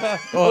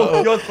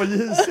jag på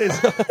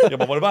Yeezys. Jag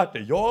bara, var det värt det?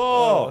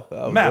 Ja!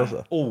 Men,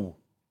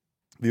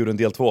 vi gjorde en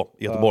del 2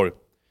 i Göteborg. Det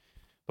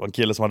var en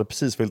kille som hade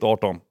precis fyllt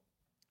 18.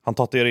 Han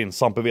tatuerade in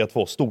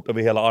SAMPEV2 stort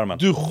över hela armen.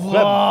 Du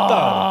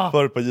skämtar!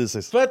 För ett par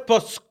Yeezys. För ett par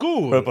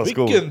skor! För ett par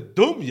skor. Vilken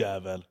dum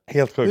jävel!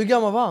 Helt sjukt. Hur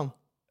gammal var han?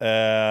 Han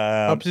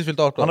hade precis fyllt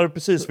 18. Han hade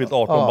precis fyllt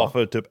 18 bara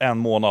för typ en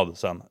månad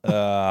sen.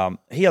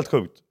 Helt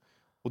sjukt.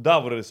 Och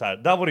där var det så här,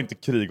 där var det inte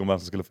krig om vem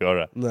som skulle få göra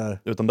det. Nej.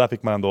 Utan där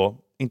fick man ändå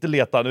inte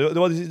leta.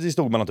 Det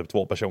stod mellan typ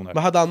 2 personer.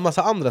 Men hade han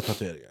massa andra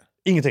tatueringar?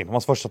 Ingenting, det var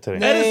hans första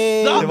tatuering. Är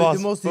det sant? Det var Du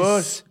måste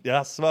först.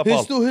 Jag svär på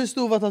allt. hur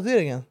stor var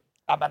tatueringen?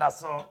 Ja men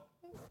alltså.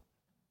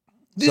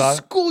 Du Så här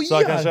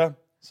skojar! kanske.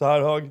 Så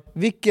här hög.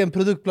 Vilken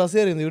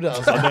produktplacering du gjorde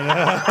alltså.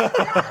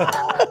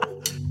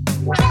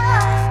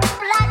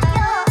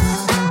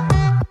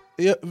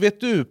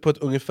 Vet du på ett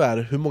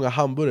ungefär hur många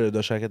hamburgare du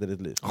har käkat i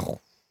ditt liv?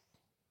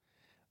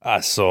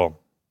 Alltså.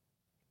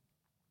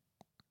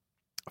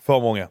 För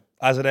många.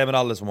 Alltså det är väl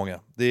alldeles för många.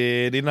 Det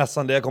är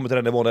nästan det jag kommer till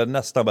den nivån. Jag är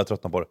nästan börjar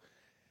tröttna på det.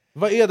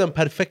 Vad är den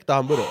perfekta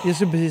hamburgaren? Jag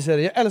skulle precis säga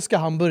det, jag älskar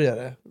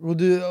hamburgare.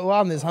 Och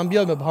Anis, han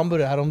bjöd mig på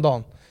hamburgare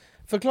häromdagen.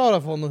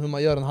 Förklara för honom hur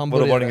man gör en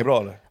hamburgare. Var det inget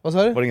bra eller? Vad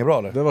sa du? Var det inget bra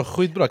eller? Den var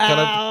skitbra.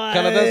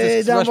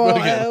 Kanadensisk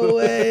smashburger.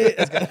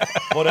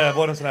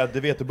 Var det en sån här, det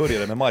vet du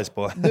burgare med majs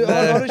på?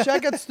 Har du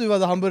käkat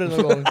stuvade hamburgare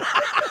någon gång?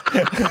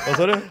 Vad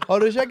sa du? Har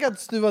du käkat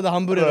stuvade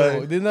hamburgare någon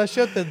gång? Det är när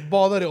köttet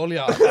badar i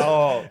olja.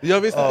 Ja.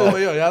 Jag visste inte hur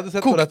man gör. Jag hade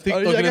sett några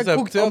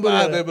TikTok-recept. Jag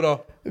bara, det är bra.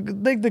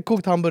 Tänk dig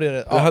kokt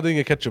hamburgare. Jag hade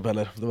ingen ketchup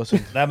heller. Det var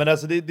synd. Nej men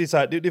alltså det är så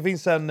här, det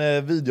finns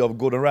en video av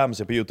Gordon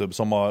Ramsay på YouTube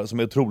som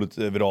är otroligt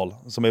viral.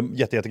 Som är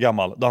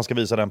jättegammal. Där han ska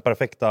visa den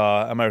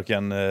perfekta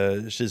American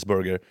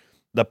cheeseburger.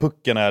 Där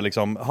pucken är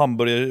liksom,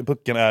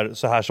 hamburgerpucken är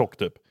så här tjock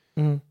typ.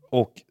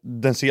 Och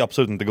den ser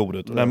absolut inte god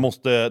ut.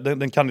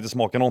 Den kan inte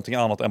smaka någonting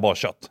annat än bara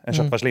kött. En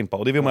köttfärslimpa.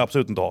 Och det vill man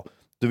absolut inte ha.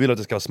 Du vill att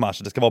det ska vara smash,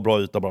 det ska vara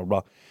bra yta, bla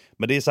bla.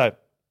 Men det är så här,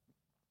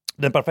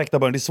 den perfekta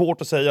burgern, det är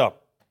svårt att säga.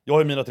 Jag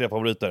har ju mina 3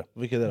 favoriter.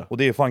 Vilket är det då? Och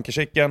det är funky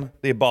chicken,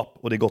 det är bap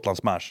och det är Gotland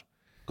smash.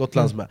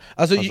 Gotlands med.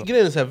 Alltså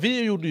grejen är så här,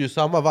 vi gjorde ju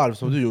samma varv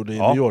som du gjorde i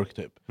New York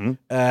typ.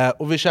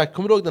 Och vi käkade,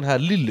 kommer du ihåg den här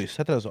Lillys,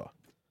 heter den så?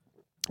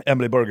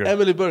 Emily Burger.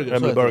 Emily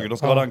Burger. De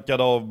ska vara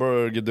rankade av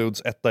Burger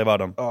Dudes 1 i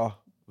världen. Ja.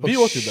 Vi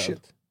åt ju den.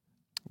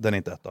 Den är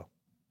inte 1.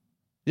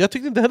 Jag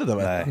tyckte inte heller den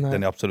var 1. Nej,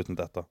 den är absolut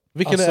inte 1.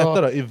 Vilken är 1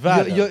 då? I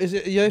världen? Jag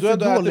är du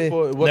för dålig. Ätit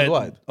på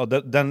worldwide.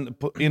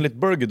 Enligt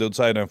Burger Dudes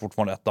så är den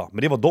fortfarande 1.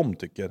 Men det är vad de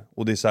tycker.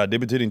 Och det är så här, det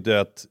betyder inte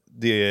att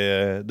det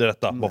är det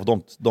rätta. Bara för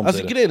de alltså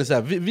säger grejen är så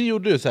här, vi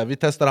gjorde ju så här, vi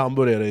testade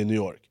hamburgare i New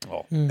York.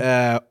 Ja.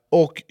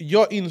 Och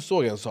jag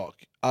insåg en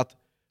sak. Att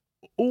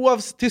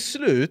till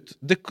slut,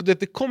 det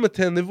kommer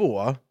till en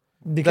nivå.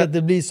 Det kan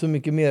inte bli så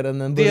mycket mer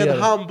än en Det burgare. är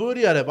en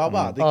hamburgare,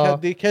 baba.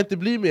 Det kan inte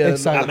bli mer än en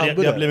hamburgare.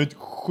 Det har blivit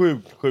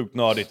sjukt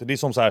nördigt. Det är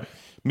som så här,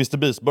 Mr.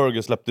 Beast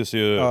Burger släpptes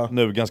ju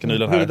nu ganska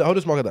nyligen här. Har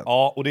du smakat den?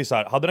 Ja, och det är så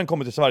här, hade den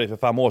kommit till Sverige för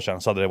 5 år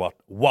sedan så hade det varit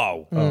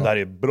wow, det här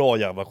är bra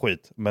jävla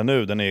skit. Men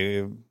nu, den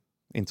är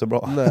inte så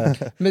bra.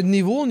 Men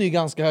nivån är ju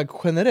ganska hög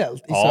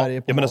generellt i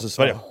Sverige. Men alltså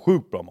Sverige har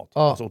sjukt bra mat.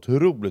 Alltså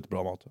otroligt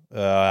bra mat.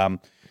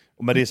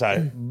 Men det är så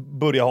här,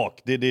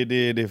 burgarhak.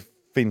 Det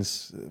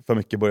finns för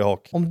mycket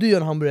burgarhak. Om du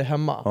gör en hamburgare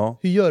hemma,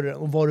 hur gör du den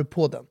och vad har du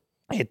på den?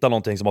 Hitta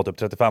någonting som har typ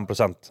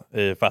 35%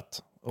 i fett.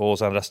 Och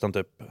sen resten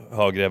typ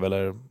högrev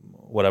eller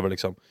whatever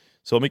liksom.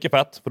 Så mycket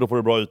fett, för då får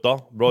du bra yta.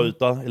 Bra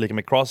yta är lika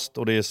med crust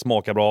och det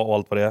smakar bra och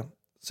allt vad det är.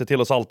 Se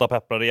till att salta,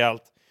 peppra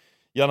rejält.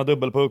 Gärna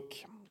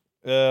dubbelpuck.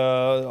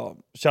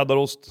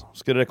 Cheddarost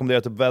skulle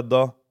rekommendera typ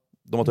Vedda.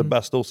 De har typ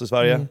bästa ost i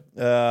Sverige.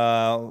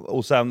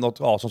 Och sen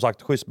något, som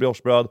sagt, schysst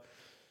briochebröd.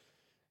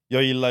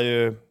 Jag gillar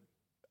ju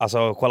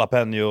alltså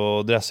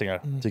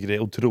jalapeno-dressingar. Tycker det är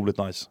otroligt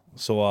nice.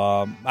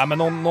 Så, men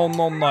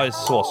någon nice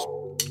sås.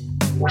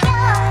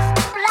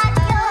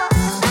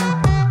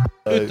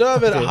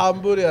 utöver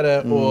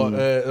hamburgare och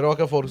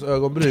raka folks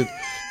ögonbryn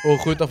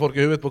och skjuta folk i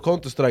huvudet på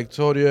Counter-Strike,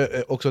 så har du ju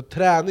också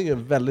träning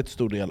en väldigt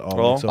stor del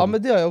av. Ja,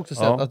 men det har jag också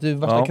sett, att du är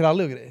värsta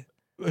krallig och grejer.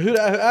 Hur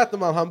äter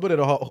man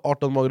hamburgare och har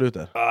 18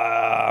 magrutor?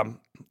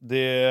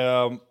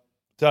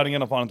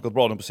 Träningen har fan inte gått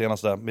bra nu på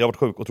senaste. Jag har varit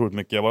sjuk otroligt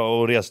mycket, jag var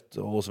och rest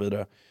och så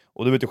vidare.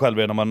 Och du vet ju själv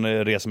när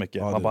man reser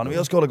mycket. Man bara,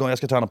 jag ska hålla igång, jag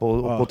ska träna på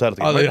hotellet.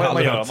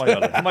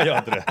 Man gör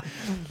inte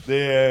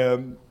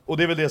det. Och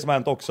det är väl det som har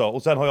hänt också.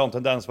 Och sen har jag en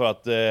tendens för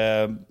att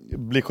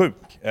bli sjuk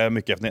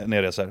mycket när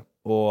jag reser.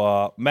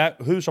 Men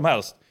hur som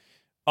helst,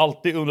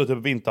 alltid under typ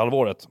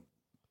vinterhalvåret,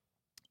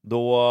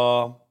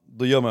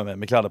 då gör man mig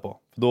med kläder på.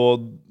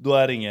 Då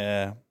är det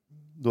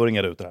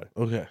inga rutor här.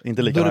 Okay.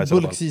 Inte lika då är det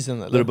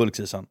bulkseason, eller? Då är det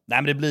bulkseason.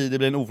 Nej, men det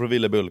blir en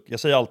ofrivillig bulk. Jag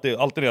säger alltid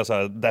när jag så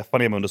här deffar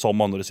ner mig under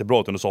sommaren och det ser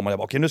bra ut under sommaren. Jag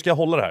bara, okej, nu ska jag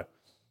hålla det här.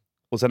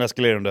 Och sen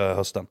eskalerar under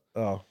hösten.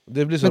 Ja,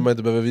 det blir så att man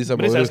inte behöver visa.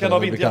 Men det är så, jag ska ha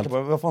vinterjacka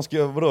på. Vad fan ska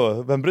jag,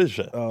 vadå? Vem bryr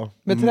sig? Ja.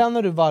 Men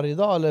tränar du varje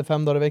dag eller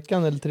 5 dagar i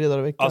veckan eller 3 dagar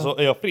i veckan? Alltså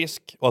är jag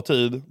frisk och har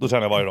tid, då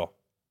tränar jag varje dag.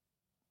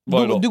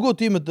 Du går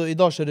till gymmet och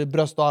idag kör du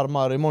bröst och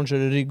armar, imorgon kör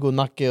du rygg och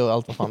nacke och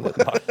allt vad fan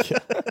det är.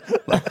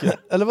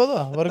 Eller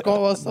vadå? Vad det kommer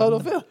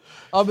vara fel?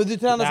 Ja, men du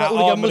tränar så här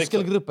olika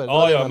muskelgrupper.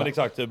 Ja, men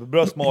exakt. Typ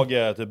bröst,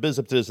 mage, typ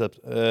bicep, triceps,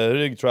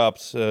 rygg,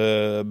 traps,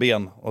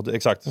 ben.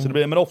 Exakt. Så det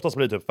blir, men oftast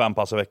blir det typ 5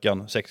 pass i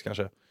veckan, 6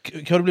 kanske.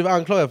 Kan du bli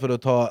anklagad för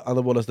att ta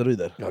anabola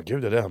steroider? Ja,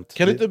 gud, det har hänt.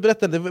 Kan du inte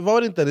berätta, det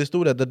var inte en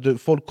historia där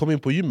folk kom in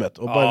på gymmet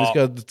och bara, vi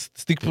ska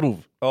stickprov?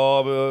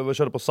 Ja, vi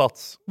körde på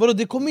Sats. Vadå,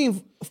 det kom in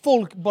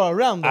folk bara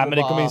random? Nej, men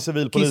det kom in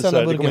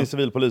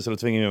civilpoliser och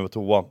tvingade mig på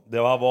toa.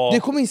 Det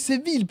kom in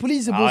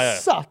civilpoliser på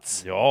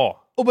Sats? Ja.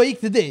 Och bara gick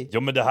till dig?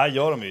 Jo, men det här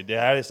gör de ju. Det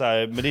här är så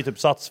här, men det är typ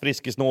Sats,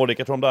 Friskis, Nordic.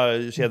 Jag tror de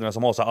där kedjorna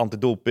som har så här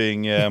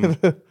antidoping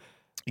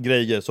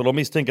grejer. Så de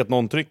misstänker att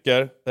någon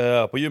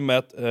trycker på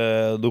gymmet,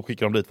 då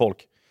skickar de dit folk.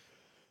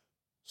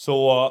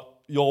 Så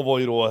jag var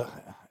ju då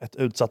ett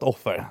utsatt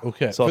offer.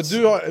 Okay. Så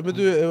för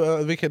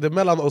det är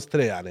mellan oss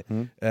tre här.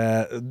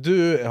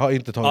 Du har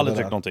inte tagit aldrig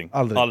tryckt någonting.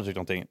 Aldrig tryckt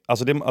någonting.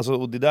 Alltså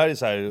det där är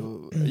så här,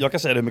 jag kan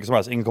säga det hur mycket som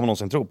helst, ingen kommer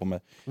någonsin tro på mig.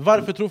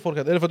 Varför tror folk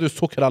att, är det för att du är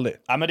så krallig?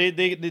 Ja, men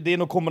det är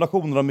nog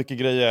kombinationer av mycket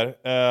grejer.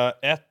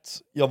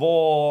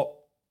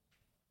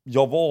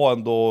 Jag var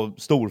ändå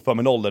stor för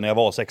min ålder när jag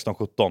var 16,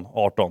 17,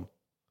 18.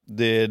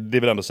 Det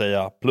vill jag ändå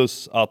säga.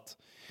 Plus att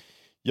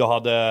jag har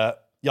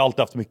alltid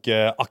haft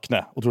mycket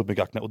akne, otroligt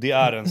mycket akne. Och det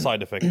är en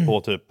side effect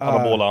på typ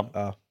anabola.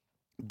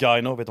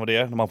 Gyno, vet du vad det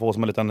är? När man får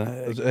som en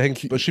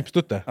liten...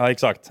 chipstutte. Ja,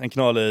 exakt. En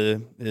knöl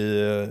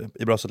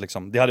i bröstet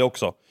liksom. Det hade jag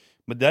också.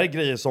 Men det är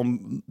grejer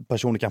som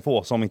personer kan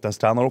få som inte ens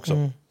tränar också.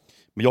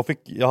 Men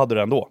jag hade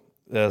det ändå.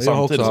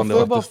 Samtidigt som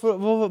det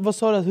vad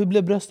sa du? Hur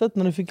blev bröstet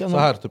när du fick så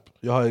här typ.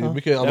 Jag har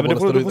mycket anabola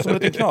steroider. Du får som en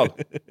liten knöl.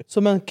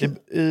 Som en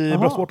i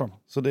bröstvårtan.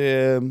 Så det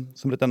är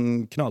som en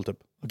liten knöl typ.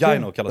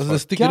 Gyno kallas det. Det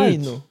sticker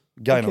ut.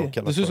 Gyno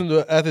kallas det ser ut som du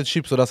har ätit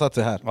chips och det har satt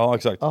sig här. Ja,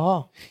 exakt.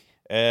 Aha.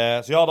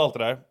 Så jag hade allt det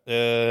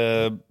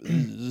där.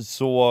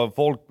 Så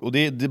folk, och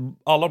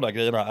alla de där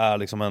grejerna är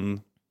liksom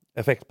en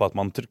effekt på att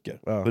man trycker.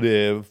 För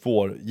det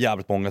får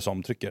jävligt många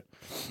som trycker.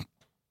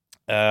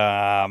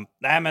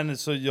 Nej, men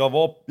så jag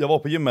var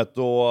på gymmet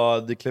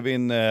och det klev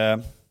in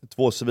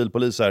 2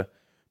 civilpoliser.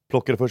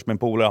 Plockade först min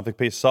polare, han fick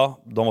pissa.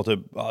 De var typ,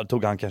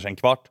 tog han kanske en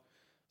kvart.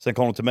 Sen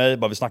kom de till mig,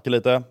 bara vi snackade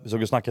lite. Vi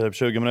såg och snackade typ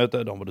 20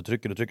 minuter. De bara, du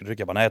trycker.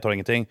 Jag bara, nej jag tar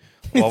ingenting.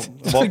 Trycker.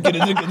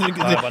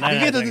 Jag bara, nej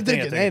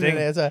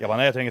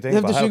jag tar ingenting.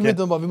 Efter 20 minuter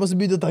de bara, vi måste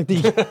byta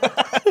taktik.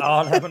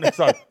 Ja, nej, men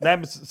exakt. Nej,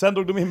 men sen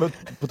drog de in mig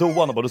på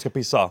toan och bara, du ska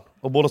pissa.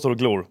 Och båda står och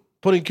glor.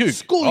 På din kuk?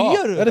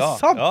 Skojar du? Är det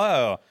sant?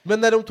 Ja.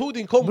 Men när de tog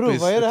din kompis... Bro,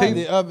 vad är det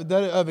här? Det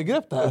är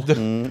övergrepp det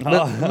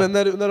här. Men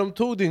när de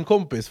tog din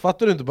kompis,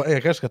 fattar du inte bara,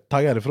 jag kanske ska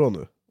tagga härifrån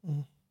nu?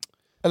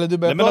 Eller du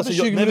börjar prata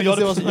 20 minuter.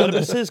 Jag hade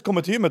precis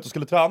kommit till gymmet och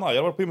skulle träna.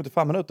 Jag var på gymmet i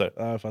 5 minuter.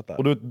 Ja, jag fattar.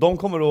 Och de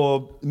kommer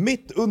då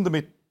mitt under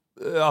mitt...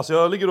 Alltså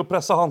jag ligger och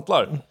pressar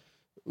hantlar.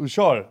 Och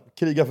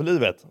krigar för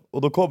livet.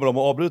 Och då kommer de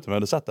och avbryter mig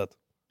under sättet.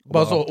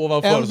 Bara så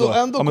ovanför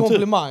ändå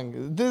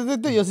komplimang.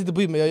 Det jag sitter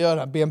på gymmet, jag gör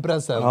här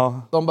benpressen.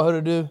 De bara,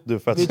 hörru du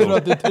vi tror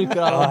att du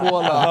trycker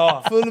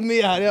anabola. Följ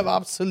med här, jag bara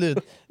absolut.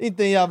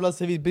 Inte en jävla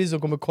civilpolis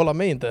som kommer kolla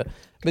mig inte.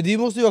 Men det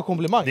måste ju vara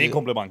komplimang. Det är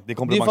komplimang. Det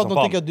är för att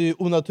de tycker att du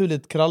är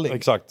onaturligt krallig.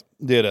 Exakt,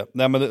 det är det.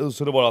 Nej, men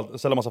så det var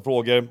ställa massa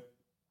frågor.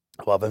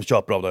 Bara, vem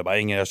köper av dig? Jag bara,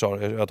 ingen,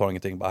 jag tar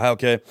ingenting. Bara,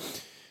 okej.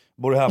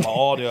 Bor du hemma?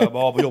 Ja,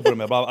 vad jobbar du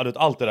med? Bara,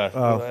 allt det där.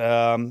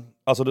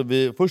 Alltså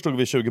först stod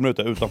vi 20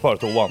 minuter utanför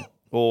toan.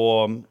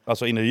 Och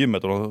alltså inne i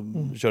gymmet och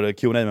de körde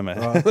Q&A med mig.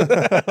 De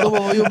bara,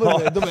 vad jobbar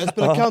du med? De bara, jag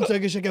spelar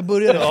Counter-Strike och käkar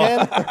burgare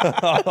själv.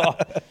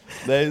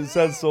 Nej,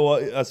 sen så,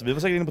 alltså, vi var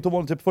säkert inne på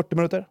toan typ 40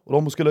 minuter. Och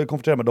de skulle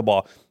konfrontera mig. De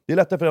bara, det är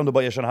lättare för dem att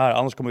bara erkänna här.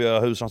 Annars kommer vi göra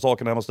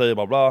husrannsakan hemma hos dig.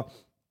 Bla bla.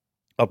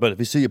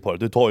 Vi ser på det,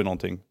 du tar ju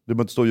någonting. Du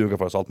behöver inte stå och ljuga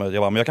för oss allt med.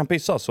 Jag bara, men jag kan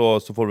pissa så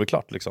får det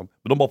klart liksom.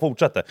 Men de bara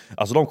fortsätter.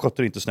 Alltså de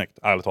skötte inte snyggt,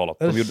 ärligt talat.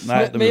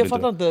 Men jag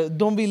fattar inte,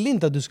 de ville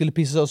inte att du skulle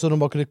pissa så de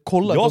bara kunde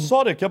kolla. Jag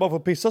sa det, kan jag bara få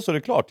pissa så är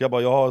det klart. Jag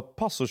bara, jag har ett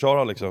pass att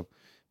köra liksom.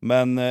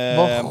 Men...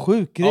 vad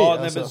sjuk grej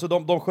alltså. Så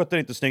de skötte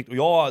inte snyggt. Och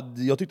jag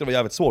tyckte det var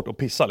jävligt svårt att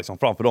pissa liksom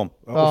framför dem.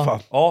 Ja.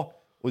 Ja.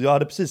 Och jag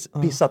hade precis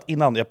pissat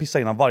innan. Jag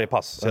pissade innan varje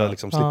pass. Så jag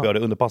liksom slipper göra det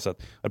under passet.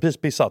 Jag hade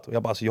precis pissat. Och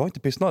jag bara, alltså, jag är inte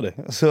pissnödig.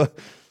 Så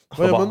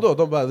vad gör man då?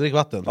 De bara, drick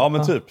vatten? Ja,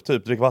 men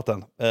typ drick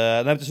vatten.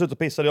 När till slut så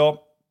pissade jag.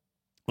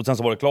 Och sen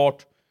så var det klart.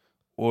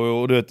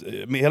 Och du vet,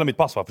 hela mitt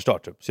pass var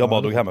förstört typ. Så jag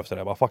bara drog hem efter det.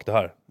 Jag bara, fuck det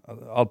här.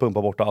 All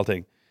pumpa borta,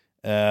 allting.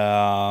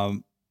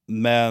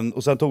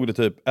 Och sen tog det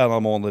typ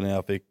en månad när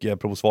jag fick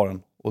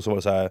provsvaren. Och så var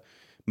det så här.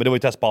 Men det var ju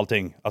test på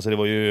allting. Alltså det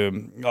var ju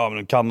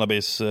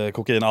cannabis,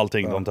 kokain,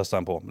 allting de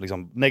testade på.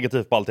 Liksom,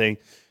 negativt på allting.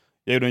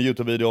 Jag gjorde en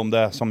YouTube-video om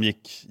det som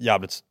gick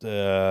jävligt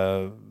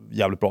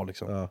bra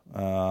liksom.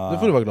 Det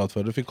får du vara glad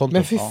för, du fick content.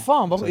 Men fy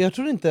fan, jag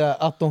tror inte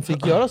att de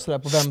fick göra sådär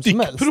på vem som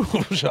helst.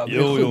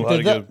 Jo,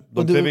 herregud.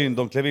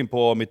 De klev in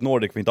på mitt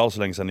Nordic för inte alls så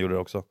länge sedan gjorde det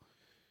också.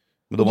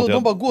 Men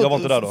de bara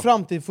går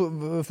fram till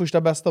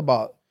första bästa och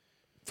bara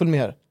följ med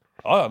här.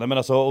 Ja, nej, men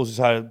alltså, och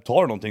så här,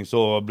 tar du någonting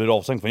så blir det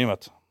avstängt från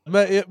gymmet.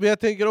 Men jag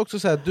tänker också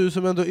så här, du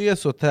som ändå är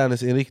så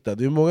träningsinriktad,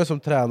 det är ju många som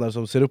tränar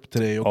som ser upp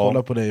till dig och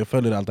kollar på dig och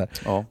följer allt det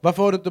här.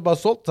 Varför har du inte bara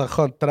sålt så här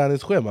skönt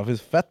träningsschema? Det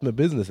finns fett med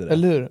business i det.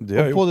 Eller hur? Det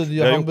har jag och på det du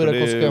gör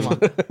hamburgarkostschema.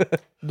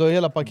 Du har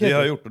hela paketet. Det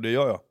har jag gjort och det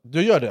gör jag.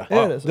 Du gör det?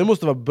 Ja. Det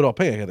måste vara bra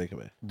pengar kan jag tänka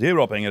mig. Det är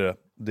bra pengar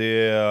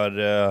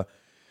det.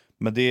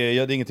 Men det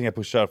är ingenting jag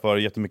pushar för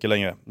jättemycket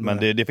längre. Men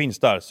det finns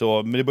där.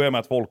 Så, men det börjar med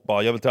att folk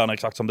bara, jag vill träna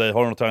exakt som dig.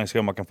 Har du något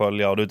träningsschema man kan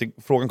följa? Och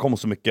frågan kommer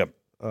så mycket.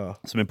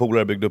 Så min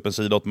polare byggde upp en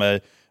sida åt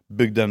mig.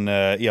 Byggde en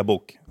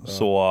e-bok.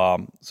 Så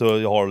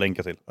jag har att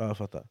länka till. Ja, jag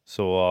fattar.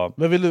 Så,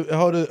 men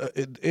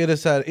är det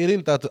så här, är det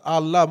inte att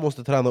alla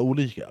måste träna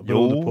olika?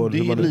 Jo, på det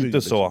är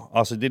lite så.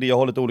 Alltså, jag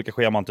har lite olika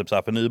scheman typ så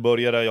här, för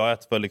nybörjare. Jag har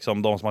ett för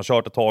liksom, de som har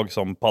kört ett tag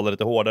som pallar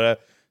lite hårdare.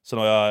 Sen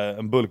har jag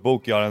en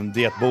bulkbok, jag har en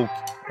dietbok.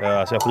 Så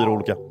jag har 4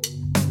 olika.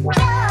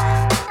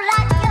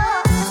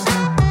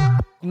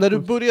 När du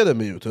började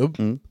med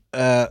YouTube,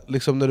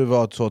 liksom när du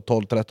var så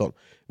 12-13,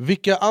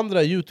 vilka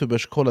andra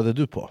YouTubers kollade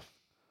du på?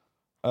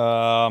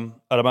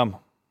 RMM.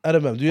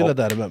 RMM, du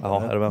gillade RMM?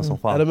 Ja, RMM som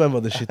fan. RMM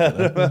var det shit.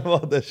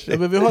 Ja,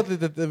 men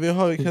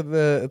vi kan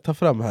ta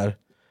fram här.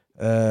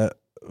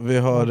 Vi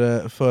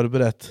har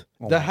förberett.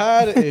 Det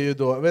här är ju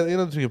då,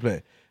 innan du trycker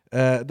play.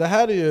 Det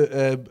här är ju...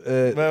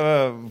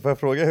 får jag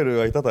fråga hur du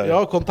har hittat det här? Jag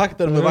har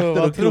kontakter med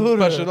vakter och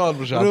klubbpersonal,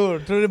 brorsan.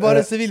 Tror du bara det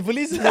är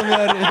civilpolisen som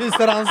gör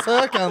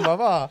husaransökan? Det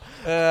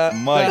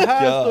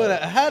här står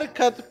det,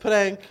 haircut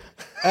prank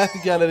at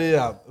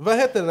gallerian. Vad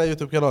heter den här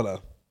YouTube-kanalen?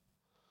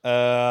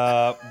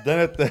 Den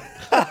heter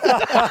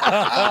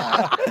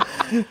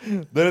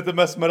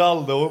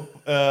Mesmeraldo.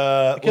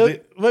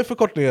 Vad är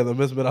förkortningen av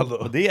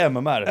Mesmeraldo? Det är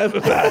MMR.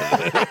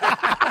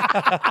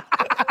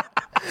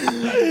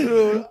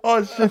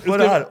 Shit,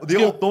 vad är det här? Det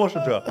är 8 år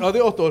sedan tror jag. Ja, det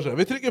är 8 år sedan.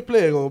 Vi trycker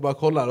play en gång och bara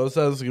kollar och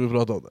sen ska vi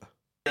prata om det.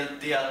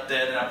 Det är att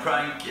den här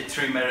prank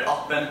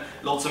trimmer-appen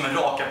låter som en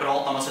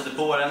rakapparat när man sätter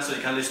på den, så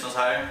det kan lyssna så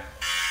här.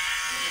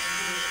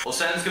 Och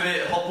sen ska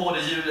vi ha på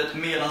det ljudet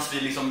medan vi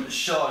liksom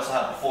kör så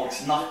här på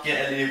folks nacke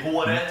eller i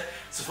håret.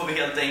 Så får vi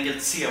helt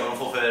enkelt se vad de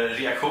får för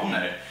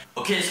reaktioner.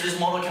 Okej, så vi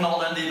som håller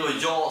kanalen, det är då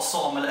jag,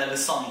 Samuel eller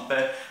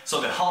Sampe. Så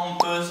har vi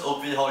Hampus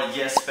och vi har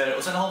Jesper.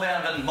 Och sen har vi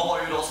även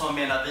Mario då som är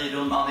med i den här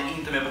videon. Han är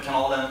inte med på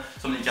kanalen,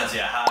 som ni kan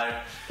se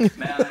här.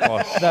 Men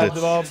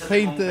det var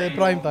Paint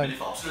Primetime. Ni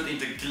får absolut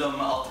inte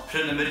glömma att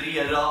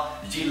prenumerera,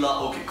 gilla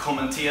och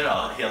kommentera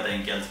helt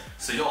enkelt.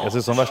 Så jag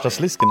ser som värsta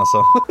slisken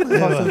alltså.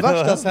 Som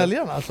värsta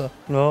säljaren alltså.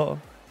 Ja.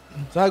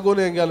 Så här går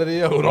ni i en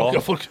galleria och rakar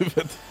folk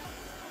huvudet.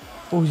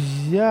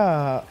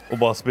 Ja. Och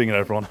bara springer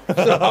därifrån.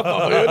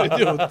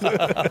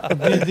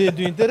 Du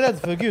är inte rädd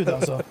för Gud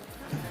alltså.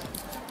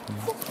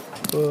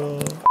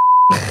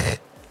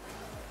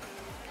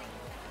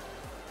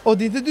 Och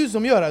det är inte du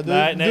som gör det.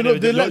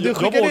 Du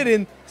skickar ner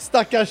din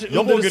stackars.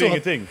 Jag vågar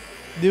ingenting.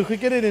 Du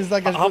skickar ner din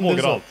stackars. Han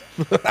vågar allt.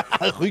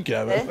 Han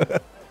skickar även.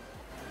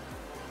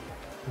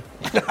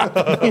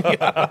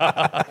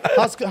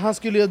 Han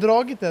skulle ju ha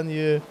dragit den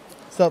ju.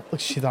 Så att,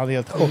 shit, han är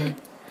helt chock.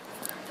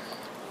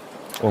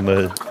 Åh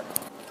nej.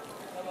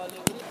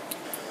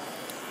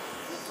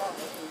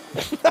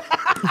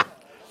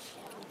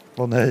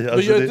 Åh nej, alltså.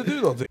 Men gör inte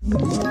du någonting?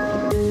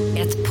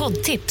 Ett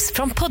poddtips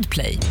från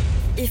Podplay.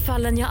 I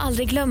Fallen jag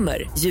aldrig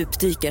glömmer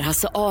djupdyker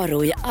Hasse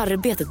Aro i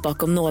arbetet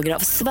bakom några av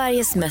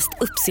Sveriges mest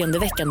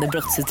uppseendeväckande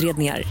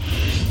brottsutredningar.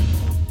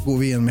 Går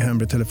vi in med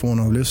hemlig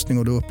telefonavlyssning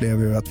och då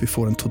upplever vi att vi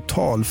får en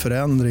total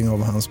förändring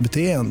av hans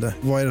beteende.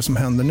 Vad är det som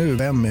händer nu?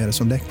 Vem är det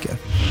som läcker?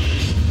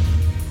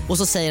 Och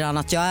så säger han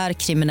att jag är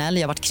kriminell,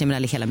 jag har varit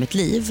kriminell i hela mitt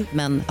liv.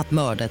 Men att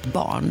mörda ett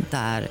barn,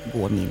 där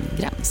går min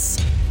gräns.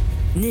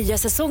 Nya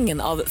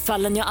säsongen av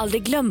Fallen jag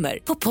aldrig glömmer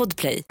på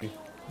Podplay.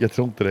 Jag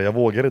tror inte det, jag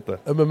vågar inte.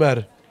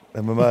 MMR.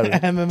 Det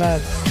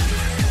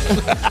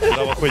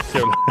var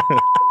skitkul.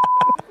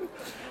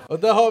 Och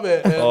där har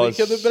vi,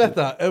 kan du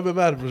berätta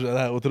MMR, det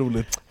här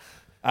otroligt.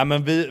 Nej,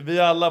 men vi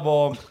alla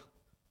var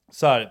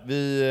så här,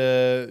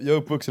 jag är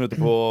uppvuxen ute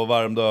på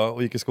Värmdö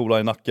och gick i skolan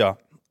i Nacka.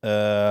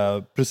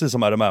 Precis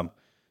som RMM.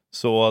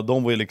 Så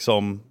de var ju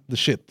liksom the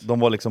shit. De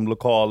var liksom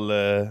lokal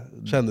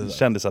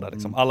kändisar där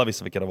liksom. Alla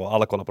visste vilka det var,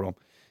 alla kollade på dem.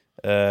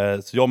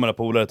 Så jag och mina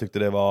polare tyckte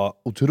det var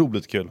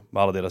otroligt kul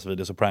med alla deras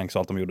videos och pranks och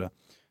allt de gjorde.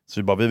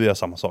 Så vi vill göra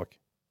samma sak.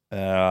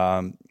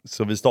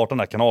 Så vi startade den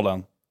här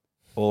kanalen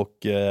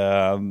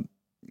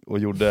och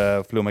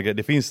gjorde flumma grejer.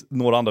 Det finns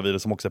några andra videor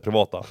som också är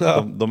privata.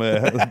 Ja.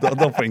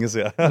 De får ingen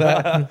se.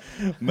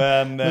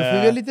 Men vi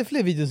har lite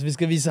fler videos vi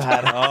ska visa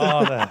här.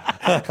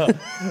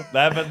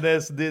 Nej, men det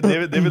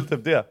är väl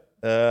typ det.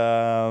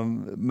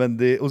 Men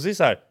det, och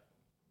så här,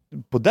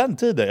 på den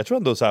tiden, jag tror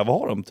ändå så här, vad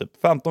har de typ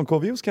 15k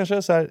views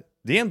kanske så här,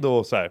 det är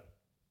ändå så här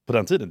på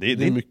den tiden, det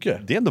är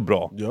mycket. Det är ändå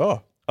bra.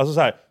 Ja. Alltså så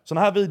här,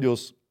 såna här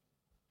videos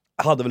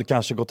hade väl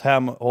kanske gått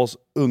hem hos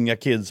unga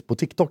kids på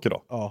TikTok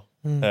idag. Ja.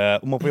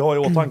 Och man får ju ha i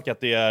åtanke att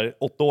det är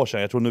 8 år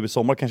sedan, jag tror nu i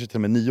sommar kanske till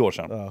och med 9 år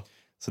sedan. Ja.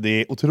 Så det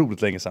är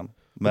otroligt länge sedan.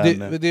 Men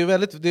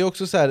det är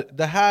också så här,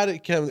 det här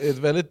är ett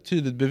väldigt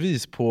tydligt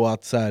bevis på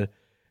att så här,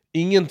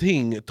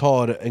 ingenting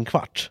tar en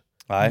kvart.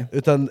 Nej.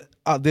 Utan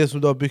det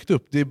som du har byggt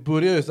upp, det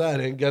börjar ju så här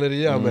en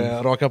galleria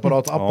med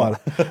rakapparatsappar.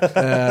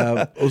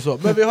 Och så.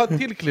 Men vi har ett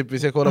till klipp vi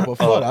ska kolla på.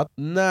 För att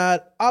när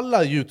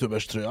alla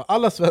youtubers, tror jag,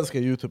 alla svenska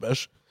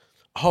youtubers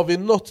har vid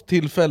något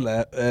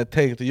tillfälle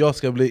tänkt att jag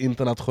ska bli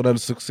internationell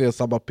succé,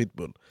 samma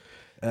Pitbull.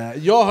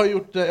 Jag har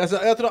gjort det, alltså,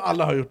 jag tror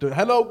alla har gjort det.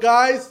 Hello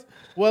guys!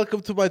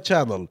 Welcome to my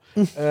channel.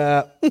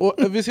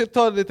 Och vi ska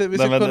ta lite...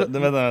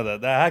 Vänta,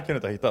 det här kan du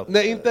inte ha hittat.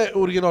 Nej, inte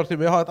originalklipp,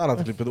 men jag har ett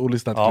annat klipp, ett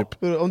olistat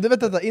klipp. Om du vet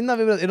detta, innan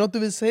vi berättar, är det något du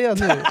vill säga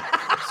nu?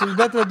 Så det är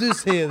bättre att du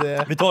säger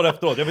det. Vi tar det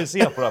efteråt, jag vill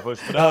se på det här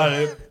först. För det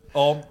här,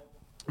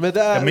 men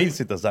det är, jag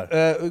minns inte så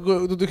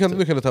där.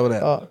 Nu kan du ta med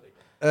det.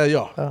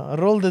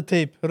 Roll the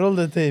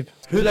tape.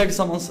 Hur är läget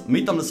tillsammans?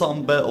 Mitt namn är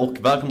Sampe och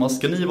välkomna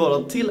ska ni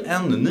vara till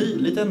en ny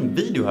liten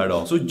video här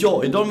idag. Så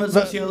ja, idag är det en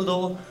speciell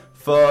dag.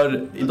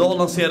 För idag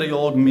lanserar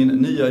jag min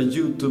nya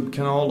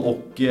YouTube-kanal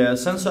och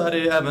sen så är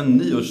det även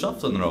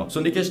nyårsafton då. Så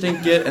ni kanske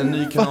tänker en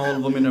ny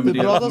kanal, vad menar du med det?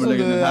 Du pratar som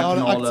du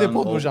har aktier på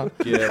och vad händer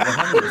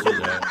och så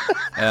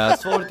vidare?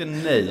 Svaret är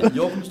nej.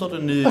 Jag kommer starta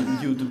en ny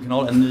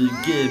YouTube-kanal, en ny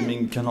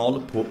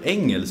gaming-kanal på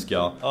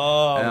engelska.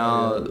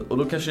 Och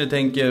då kanske ni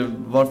tänker,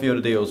 varför gör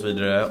du det och så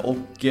vidare? Och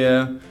jo,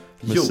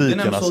 det är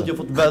nämligen så att jag har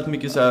fått väldigt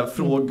mycket så här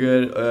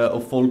frågor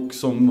och folk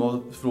som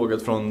har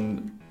frågat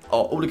från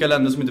olika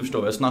länder som inte förstår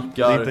vad jag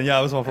snackar. Det är inte en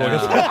jävel som har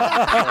frågat.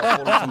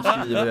 Folk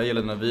som skriver, jag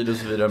gillar den här videon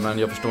och så vidare, men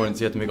jag förstår inte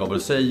så jättemycket av vad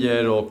du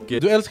säger. Och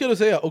du älskar att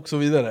säga och så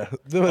vidare.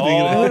 Det var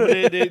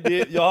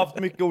jag har haft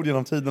mycket ord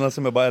genom tiderna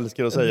som jag bara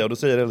älskar att säga, och då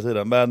säger jag hela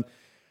tiden. Men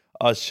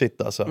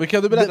shit alltså. Men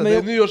kan du berätta, det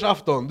är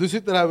nyårsafton. Du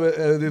sitter här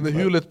med din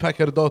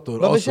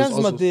Hewlett-Packard-dator. Det känns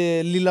som att det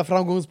är lilla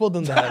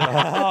framgångspodden där.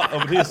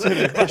 Det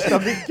är värsta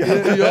blicken.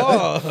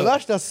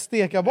 Värsta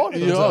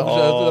stekabarnet.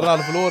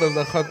 Ralf Lauren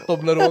där skönt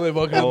Toblerone i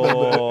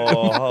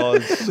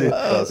bakgrunden. Shit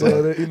alltså.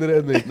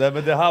 Inredning. Nej,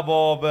 men det här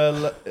var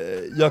väl,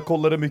 jag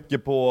kollade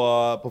mycket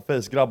på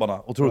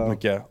Face-grabbarna, otroligt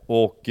mycket.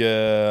 Och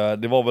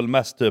det var väl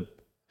mest typ,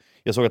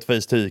 jag såg att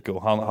Face Tico,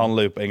 han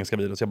la upp engelska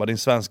videos. Jag bara, det är en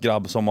svensk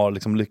grabb som har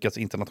liksom lyckats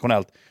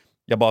internationellt.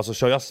 Jag bara, så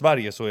kör jag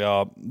Sverige så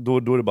då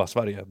är det bara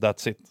Sverige,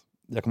 that's it.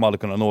 Jag kommer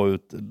aldrig kunna nå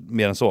ut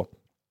mer än så.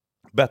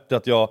 Bättre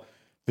att jag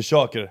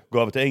försöker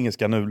gå över till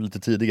engelska nu lite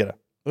tidigare.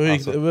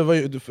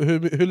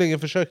 Hur länge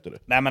försökte du?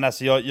 Nej, men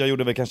alltså, jag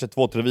gjorde väl kanske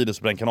 2-3 videos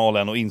på den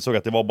kanalen och insåg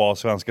att det var bara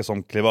svenska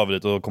som klev över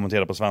dit och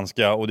kommenterade på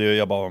svenska. Och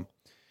jag bara,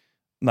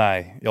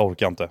 nej, jag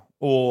orkar inte.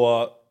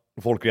 Och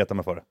folk retar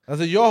mig för det.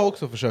 Alltså jag har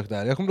också försökt det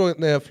här. Jag kommer ihåg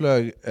när jag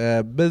flög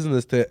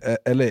business till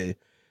LA.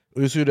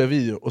 Och jag gjorde en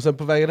video, och sen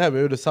på vägen hem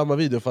jag gjorde samma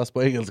video fast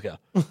på engelska.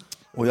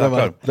 Och det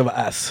var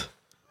ass.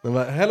 Det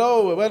var,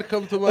 hello,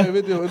 welcome to my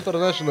video,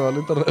 international.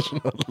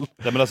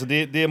 Nej, men alltså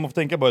det man får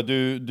tänka på är att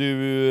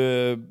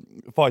du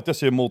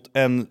fightas ju mot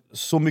en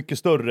så mycket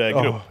större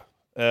grupp.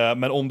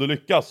 Men om du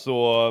lyckas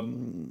så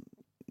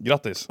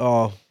grattis.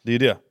 Ja, det är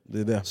det. Det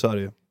är det. Så är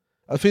det ju.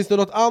 Finns det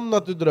något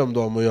annat du drömde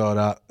om att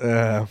göra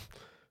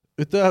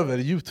utöver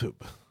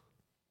YouTube?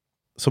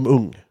 Som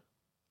ung?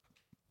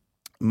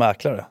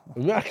 Mäklare.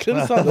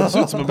 Mäklare, sant. Det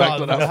ser ut som en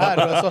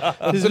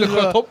mäklare. Det skulle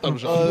sköta upp dem.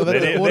 Det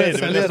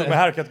var med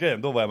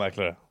haircut-grejen, då var jag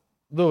mäklare.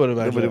 Då var du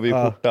mäklare. Då var vi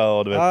skjorta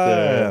och du vet...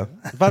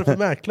 Varför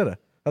mäklare?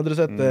 Hade du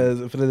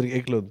sett Fredrik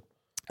Eklund?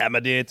 Nej,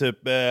 men det är typ...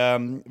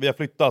 vi har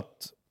flyttat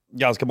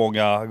ganska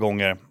många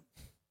gånger.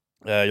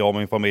 Jag och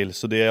min familj.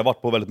 Så det har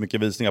varit på väldigt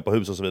mycket visningar på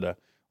hus och så vidare.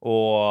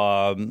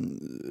 Och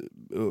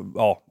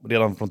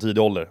redan från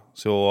tidig ålder.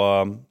 Så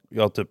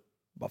jag typ...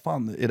 Vad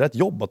fan, är det ett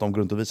jobb att de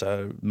går runt och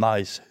visar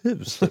nice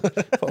hus?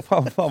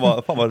 fan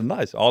vad det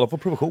nice. Ja, de får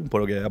provision på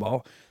det och grejer. Jag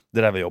bara,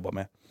 det där vi jobbar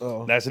med.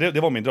 Nej, så det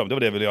var min dröm, det var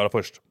det jag ville göra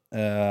först.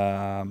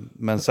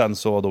 Men sen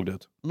så dog det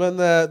ut. Men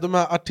de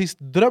här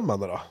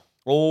artistdrömmarna då?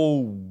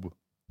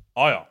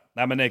 Ja.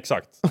 Nej, men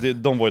exakt.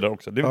 De var ju där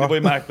också. Det var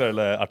ju mäklare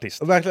eller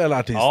artist. Mäklare eller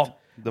artist?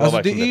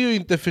 Ja. Det är ju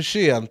inte för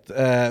sent.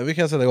 Vi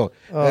kan sätta igång.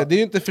 Det är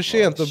ju inte för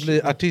sent att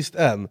bli artist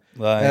än.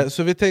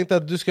 Så vi tänkte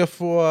att du ska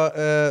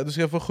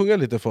få sjunga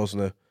lite för oss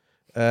nu.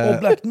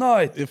 Black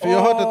Knight. För jag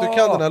har hört att du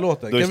kan den här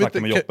låten. Du snackar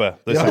med Joppe.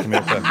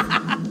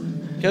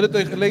 Kan du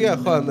inte lägga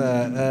skön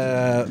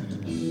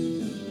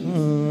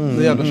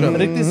det jävla kör.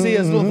 Riktigt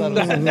CS-låt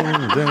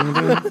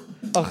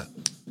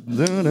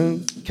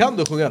Kan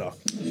du sjunga då?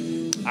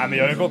 Nej, men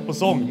jag har gått på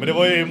sång, men det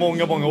var ju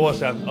många år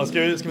sedan. Ska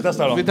vi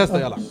testa då? Vi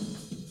testar alla.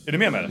 Är du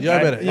med det? Jag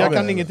är med det. Jag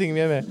kan ingenting,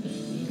 men jag är med.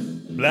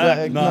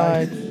 Black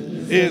night,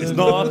 it's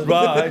not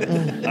right.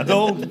 I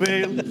don't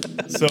feel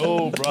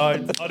so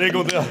bright. Ja, det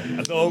går inte.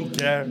 I don't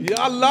care.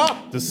 Jalla!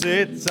 To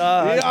sit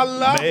side.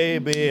 Jalla!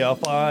 Maybe I'll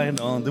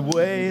find on the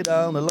way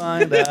down the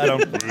line that I'm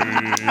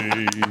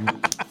free.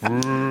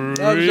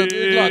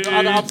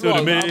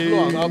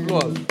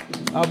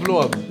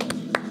 Applåd.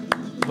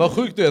 Vad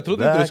sjukt det är. Jag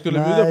trodde inte du skulle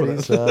bjuda på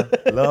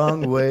det.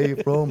 Long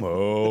way from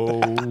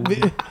home.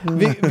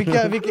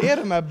 Vilka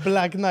är de här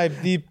Black Knife,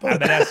 Deep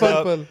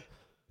Purple?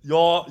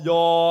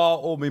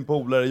 Jag och min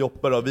polare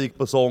Jopper, vi gick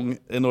på sång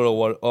i några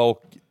år.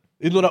 Och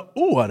i några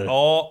år?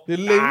 Ja. Det är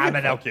länge.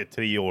 Men okej,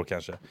 3 år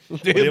kanske.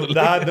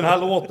 Den här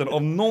låten,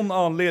 av någon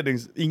anledning,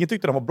 ingen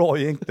tyckte den var bra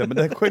egentligen, men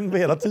den sjöng vi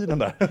hela tiden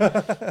där.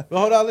 Jag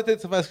har aldrig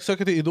tänkt att jag ska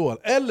söka till Idol.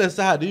 Eller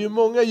så här, det är ju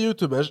många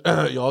YouTubers,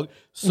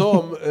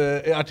 som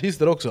är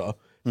artister också.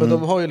 För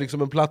de har ju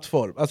liksom en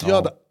plattform. Alltså jag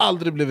hade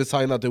aldrig blivit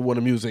signad till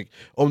Warner Music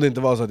om det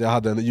inte var så att jag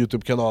hade en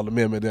YouTube-kanal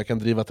med mig där jag kan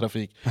driva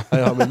trafik.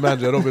 Jag har min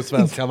manager Robin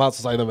Svensk, han var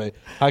så signa mig.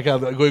 Han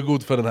kan gå i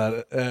god för den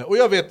här. Och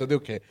jag vet det är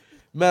okej.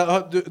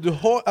 Men du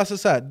har, alltså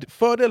så här,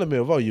 fördelen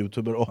med att vara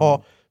YouTuber och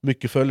ha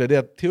mycket följare, det är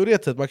att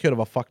teoretiskt sett man kan göra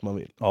vad fuck man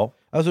vill. Ja.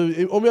 Alltså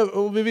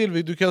om vi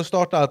vill, du kan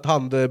starta ett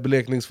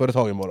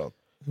handblekningsföretag imorgon.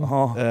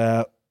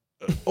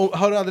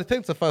 Har du aldrig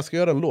tänkt så att jag ska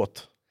göra en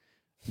låt?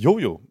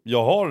 Jo.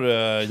 Jag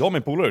har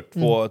min polare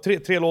på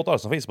 3 låtar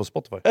som finns på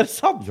Spotify. Är det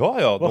sant?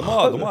 Ja,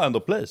 de har ändå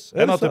plays.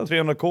 En har typ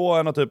 300k,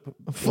 en har typ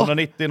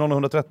 190, någon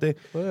 130.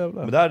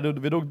 Men där,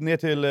 vi drog ner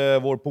till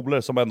vår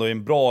polare som ändå är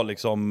en bra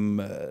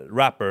liksom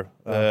rapper.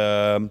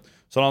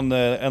 Så han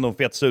ändå en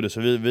fet studio. Så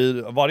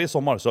vi varje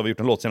sommar så har vi gjort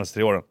en låt de senaste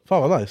 3 åren.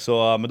 Fan vad nice.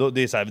 Så men då,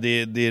 det är så här,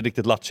 det är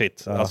riktigt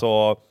latchigt.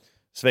 Alltså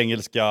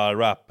svengelska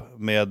rap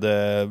med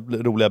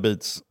roliga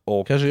beats.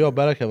 Och kanske jag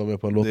bara kan vara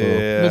med på en låt.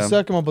 Men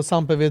söker man på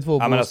SAMPEV2 på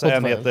men alltså, Spotify?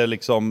 en heter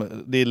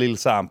liksom, det är Lil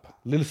Samp.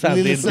 Det är Lil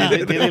Samp.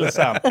 Det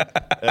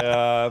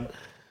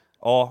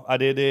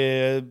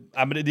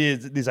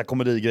är så här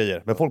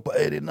komedigrejer. Men folk bara,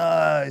 det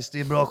är nice, det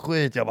är bra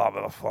skit. Jag bara,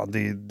 men vad fan, det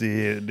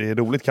är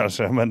roligt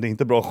kanske, men det är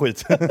inte bra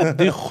skit.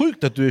 Det är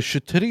sjukt att du är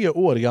 23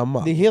 år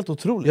gammal. Det är helt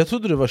otroligt. Jag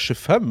trodde du var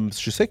 25,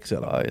 26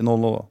 eller? Nej,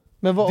 00.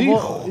 Men vad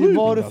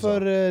är det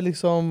för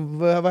liksom,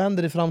 vad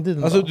händer i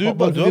framtiden? Alltså du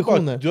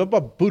har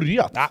bara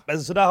börjat. Ja, men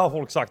så där har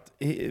folk sagt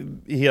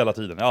i hela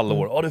tiden, i alla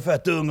år. Du är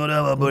fett ung och det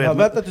har börjat.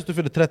 Vänta tills du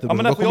fyller 30. Ja,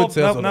 men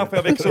när får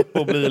jag växa upp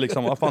och bli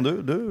liksom, fan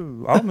nu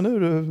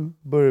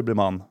börjar du bli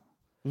man.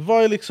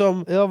 Vad är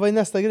liksom... Ja, vad är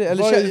nästa grej?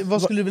 Eller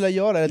vad skulle du vilja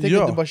göra? Jag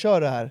tänker att du bara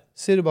kör det här.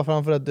 Ser du bara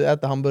framför att du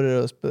äter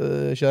hamburgare och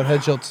kör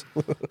headshots?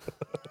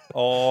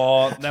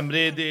 Ja, nej men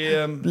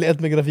det blir ett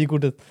med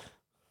grafikkortet.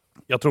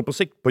 Jag tror på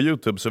sikt på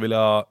YouTube så vill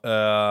jag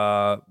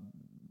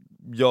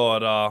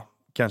göra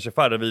kanske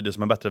färre videos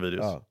men bättre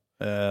videos.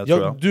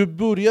 Tror jag. Du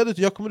började,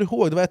 jag kommer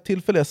ihåg, det var ett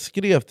tillfälle jag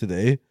skrev till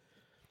dig.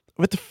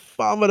 Jag vet inte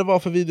fan vad det var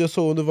för video jag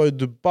såg, det var i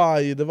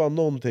Dubai, det var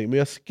någonting. Men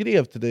jag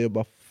skrev till dig och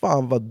bara,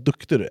 fan vad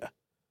duktig du är.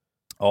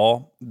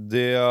 Ja,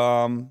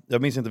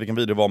 jag minns inte vilken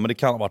video det var, men det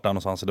kan ha varit där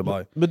någonstans i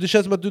Dubai. Men det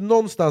känns som att du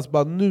någonstans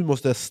bara, nu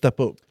måste jag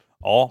steppa upp.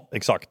 Ja,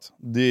 exakt.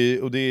 Det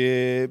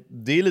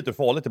är lite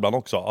farligt ibland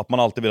också. Att man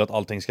alltid vill att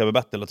allting ska bli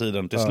bättre hela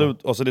tiden. Till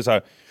slut, och så det är så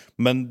här,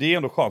 men det är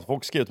ändå skönt.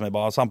 Folk skriver till mig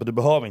bara, Sampe, du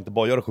behöver inte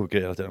bara göra sjuka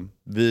grejer hela tiden.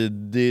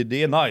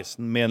 Det är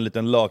nice med en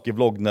liten lökig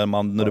vlogg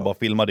när du bara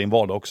filmar din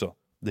vardag också.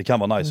 Det kan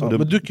vara nice. Men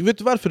vet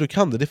du varför du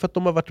kan det? Det är för att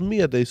de har varit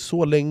med dig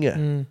så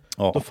länge.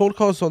 Folk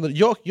har sån,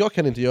 jag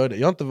kan inte göra det.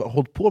 Jag har inte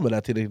hållit på med det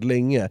här tillräckligt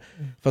länge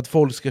för att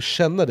folk ska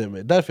känna det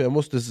med. Därför jag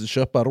måste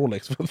köpa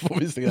Rolex för att få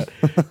visningar.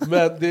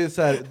 Men det är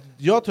så här,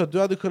 jag tror att du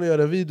hade kunnat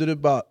göra en video du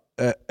bara,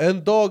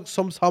 en dag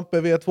som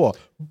SAMPEV2,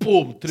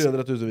 boom,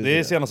 300 000 visningar. Det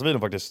är senaste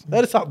videon faktiskt.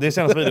 Är det sant? Det är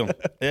senaste videon.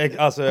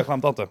 Jag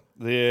skämtar inte.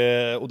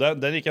 Och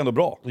den gick ändå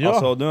bra. Ja.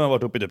 Alltså, nu har jag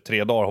varit uppe i typ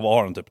 3 dagar. Vad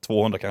har den? Typ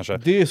 200 kanske.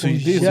 Det är så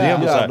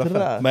jävla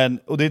fett. Men,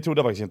 och det trodde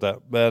jag faktiskt inte.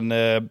 Men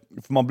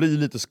för man blir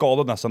lite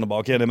skadad nästan och bara,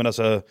 okej, men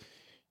alltså,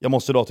 jag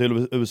måste dra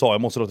till USA,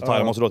 jag måste dra till Thailand,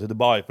 jag måste dra till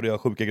Dubai för det är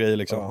sjuka grejer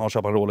liksom. Han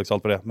köper en Rolex och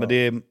allt för det. Men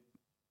det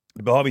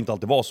behöver inte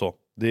alltid vara så.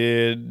 Det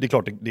är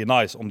klart det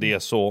är nice om det är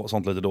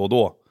sånt lite då och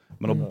då.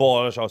 Men att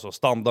bara köra så,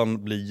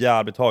 standarden blir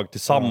jävligt hög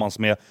tillsammans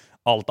med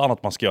allt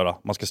annat man ska göra.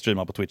 Man ska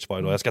streama på Twitch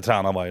varje dag, jag ska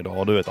träna varje dag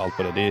och du vet allt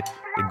på det. Det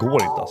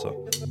går inte alltså.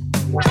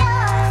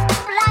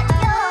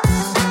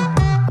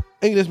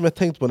 En grej som jag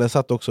tänkt på när jag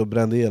satt också och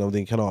brände igenom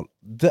din kanal,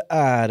 det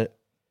är,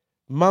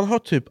 man har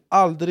typ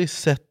aldrig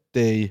sett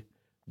dig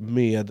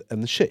med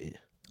en tjej.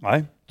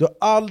 Nej. Du har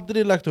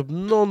aldrig lagt upp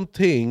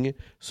någonting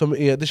som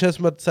är, det känns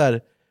som att så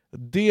här,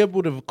 det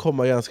borde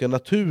komma ganska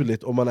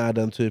naturligt om man är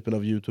den typen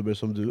av YouTuber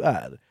som du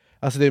är.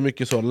 Alltså det är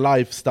mycket så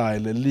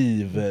lifestyle,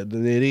 liv,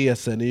 det är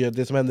resor,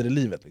 det som händer i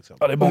livet liksom.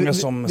 Ja, det är många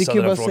som vi kan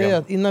bara säga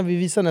att innan vi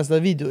visar nästa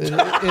video,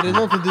 är det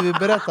något du vill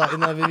berätta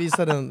innan vi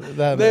visar den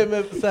där? Nej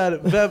men så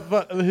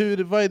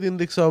här, vad är din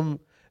liksom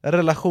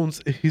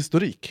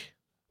relationshistorik?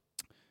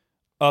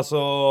 Alltså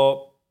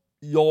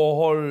jag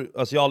har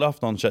aldrig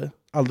haft någon tjej.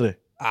 Aldrig?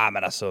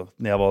 Men alltså,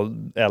 när jag var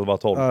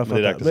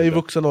 11-12. Men i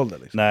vuxen ålder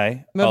liksom.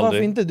 Nej, men aldrig.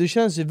 varför inte? Du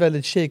känns ju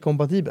väldigt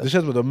tjejkompatibel. Det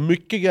känns som att du har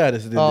mycket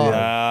gärdis i din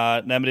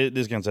Nej men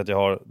det ska jag inte säga att jag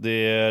har. Det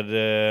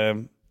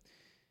är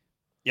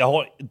Jag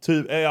har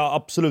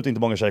absolut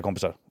inte många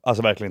tjejkompisar.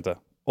 Alltså verkligen inte.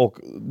 Och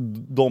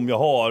de jag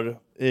har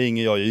är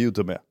ingen jag gör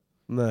YouTube med.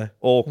 Nej.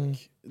 Och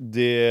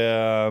det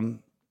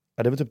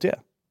är väl typ det.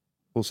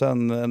 Och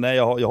sen, nej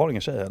jag har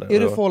ingen tjej heller. Är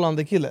du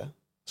förhållande kille?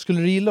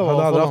 Skulle du gilla att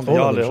vara förhållande?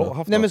 Jag har aldrig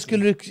haft. Nej men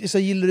skulle du, så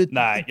gillar du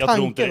nej, jag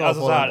tror inte det.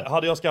 Alltså, så här,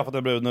 hade jag skaffat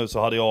en brud nu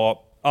så hade jag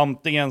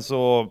antingen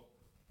så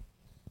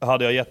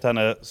hade jag gett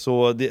henne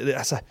så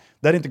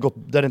det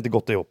hade inte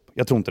gått ihop.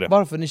 Jag tror inte det.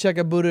 Varför? Ni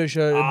käkar burgare och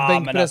kör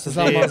bänkpress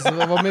tillsammans.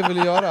 Vad mer vill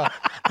du göra?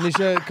 Ni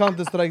kör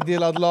Counter-Strike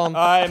delad land.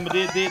 Nej men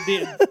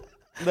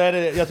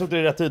jag tror inte det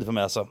är rätt tid för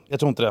mig alltså. Jag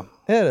tror inte det.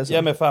 Är det så?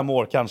 Ge mig 5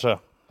 år kanske.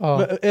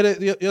 Ja.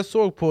 Men jag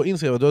såg på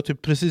Instagram att du har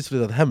typ precis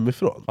flyttat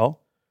hemifrån. Ja.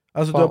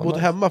 Alltså du har bott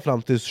hemma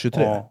fram till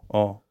 23.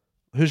 Ja.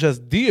 Hur känns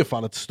det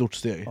fan ett stort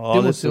steg? Ja,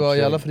 det måste vara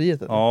jävla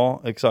friheten.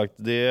 Ja, exakt.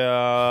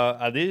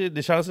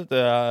 Det känns lite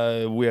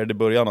weird i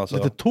början alltså.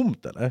 Lite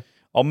tomt eller?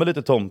 Ja, men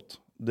lite tomt.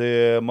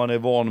 Man är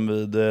van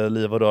vid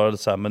liv och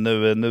rörelse, men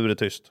nu är det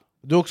tyst.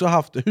 Du har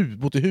också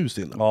bott i hus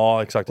innan?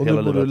 Ja, exakt. Och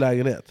nu bor du i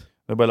lägenhet?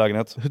 Nu bor jag i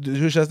lägenhet.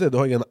 Hur känns det? Du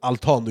har ingen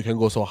altan du kan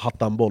gå så och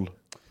hatta en boll?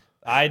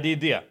 Nej, det är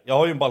det. Jag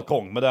har ju en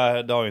balkong, men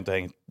där har ju inte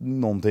hängt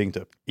någonting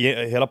typ.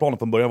 Hela planen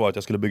från början var att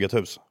jag skulle bygga ett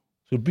hus.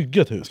 Skulle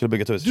bygga ett hus? Skulle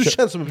bygga ett hus. Du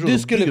känns som en person.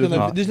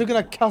 Du skulle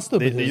kunna kasta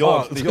upp ett hus. Det är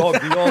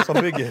jag som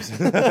bygger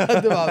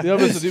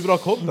hus. Det är bra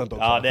content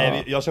också. Ja,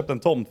 jag köpte en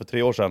tomt för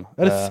 3 år sedan.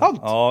 Är det sant?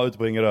 Ja, ute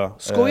på Ingerö.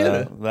 Skojar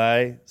du?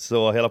 Nej,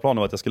 så hela planen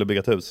var att jag skulle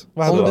bygga ett hus.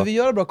 Om du vill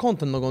göra bra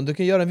content någon gång, du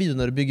kan göra en video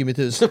när du bygger mitt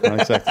hus. Ja,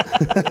 exakt.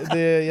 Det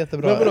är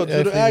jättebra. Men vadå,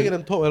 så du äger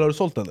en tomt, eller har du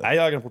sålt den? Nej,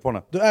 jag äger den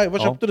fortfarande.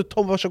 Vad köpte du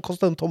tomt? Vad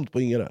kostar en tomt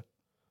på Ingerö?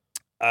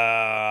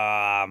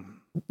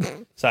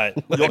 Så här,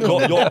 nu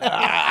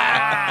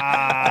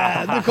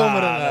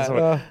kommer den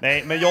där.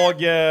 Nej, men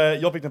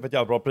jag fick den för ett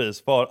jävla bra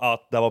pris för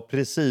att det var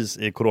precis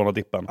i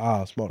coronadippen.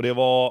 Smart. Och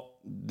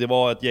det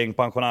var ett gäng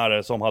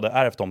pensionärer som hade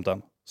ärvt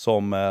tomten.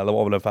 Det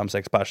var väl en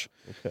 5-6 pers.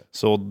 Okay.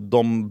 Så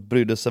de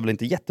brydde sig väl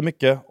inte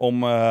jättemycket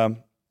om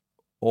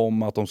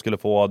att de skulle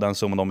få den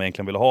summan de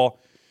egentligen ville ha.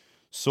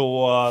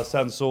 Så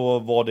sen så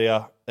var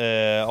det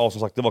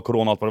som sagt, det var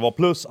corona allt vad det var.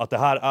 Plus att det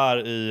här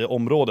är i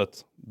området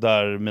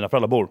där mina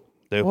föräldrar bor.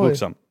 Det är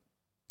uppvuxen.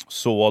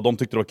 Så de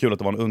tyckte det var kul att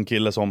det var en ung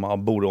kille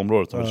som bor i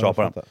området som vill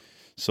köpa den.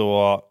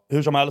 Så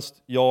hur som helst,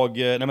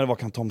 vad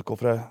kan tomt gå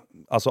för det?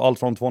 Alltså allt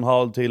från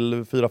 2,5 till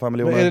 4-5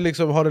 miljoner.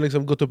 Men har det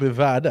liksom gått upp i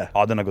värde?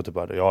 Ja, den har gått upp i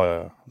värde.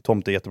 Ja.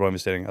 Tomt är jättebra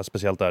investering,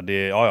 speciellt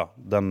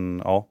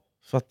där.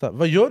 Fatta.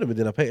 Vad gör du med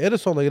dina pengar? Är det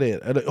sådana grejer?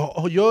 Eller,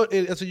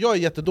 jag är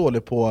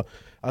jättedålig på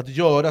att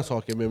göra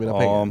saker med mina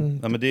pengar.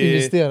 Nej, men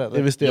Investera.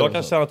 Jag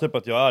kan känna typ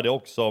att jag är det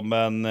också,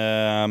 men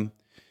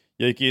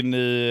jag gick in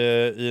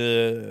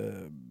i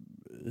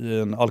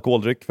en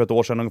alkoholdryck för ett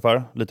år sedan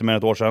ungefär. Lite mer än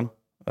ett år sedan.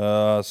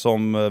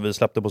 Som vi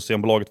släppte på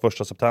Systembolaget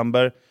 1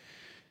 september.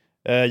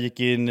 Gick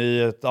in i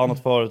ett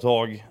annat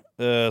företag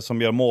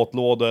som gör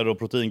matlådor och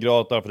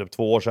proteingrötar för typ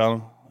 2 år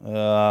sedan.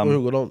 Och hur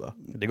går de då?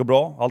 Det går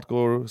bra, allt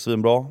går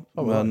svinbra.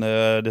 Men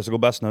det som går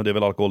bäst nu, det är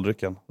väl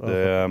alkoholdrycken.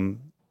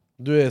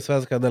 Du är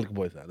svenska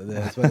Nelkboys här. Det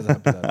är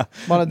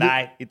svenska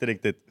Nej, inte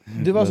riktigt.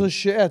 Du var så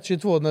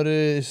 21-22 när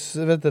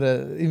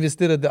du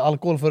investerade i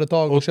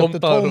alkoholföretag och köpte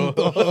tomt.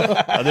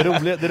 Ja,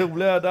 det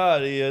roliga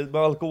där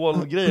med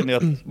alkoholgrejen är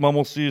att man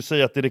måste ju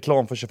säga att det är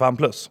reklam för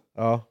 25+.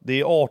 Ja. Det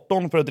är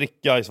 18 för att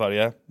dricka i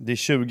Sverige. Det är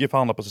 20 för att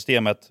handla på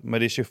systemet. Men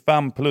det är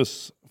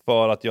 25+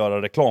 för att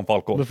göra reklam för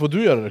alkohol. Men får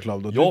du göra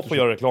reklam då? Jag får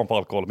göra reklam för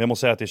alkohol, men jag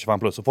måste säga att det är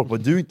 25+. Och folk bara,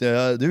 du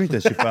är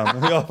inte 25.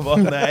 Jag bara,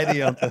 nej det är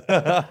jag inte.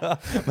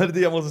 Men det är det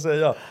jag måste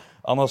säga.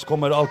 Annars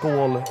kommer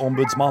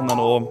alkoholombudsmannen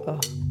och...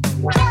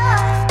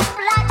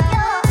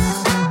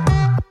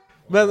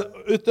 Men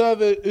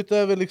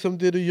utöver liksom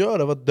det du gör,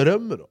 vad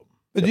drömmer du om?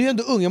 Men du är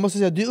ändå ung, jag måste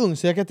säga att du är ung.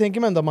 Så jag kan tänka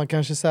mig ändå att man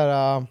kanske så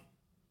här,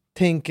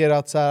 tänker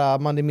att så här,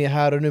 man är med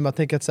här och nu. Man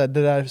tänker att så här,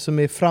 det där som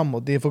är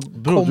framåt, det får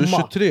komma. Du är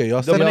 23, jag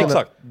har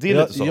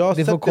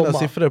sett dina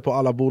siffror på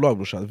alla bolag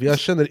brorsan. Jag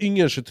känner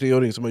ingen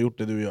 23-åring som har gjort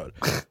det du gör.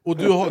 Och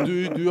du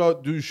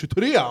är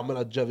 23,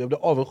 jag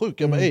blir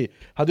avundsjuk. Jag bara,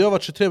 hade jag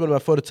varit 23 med de här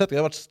förutsättningarna,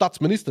 jag hade varit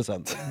statsminister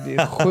sen. Det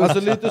är sjukt. Alltså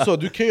lite så,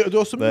 du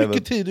har så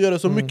mycket tid att göra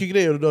så mycket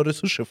grejer och du har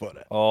resurser för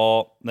det.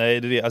 Ja, nej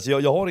det är det. Alltså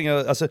jag har inga,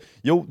 alltså,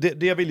 jo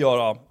det jag vill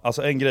göra,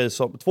 alltså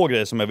två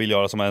grejer som jag vill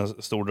göra som är en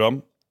stor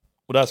dröm.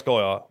 Och där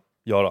ska jag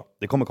göra.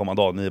 Det kommer komma en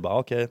dag. Ni bara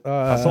okej.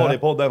 Han sa det i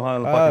podden,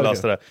 han fucking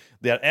läste det.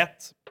 Det är 1.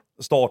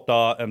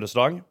 Starta en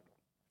restaurang.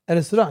 En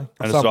restaurang?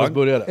 En restaurang.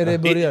 Är det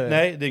burgare?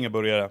 Nej, det är ingen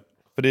burgare.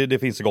 För det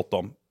finns det gott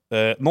om.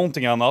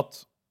 Någonting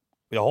annat.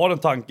 Jag har en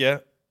tanke.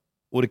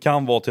 Och det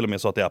kan vara till och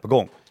med så att det är på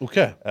gång.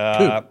 Okej,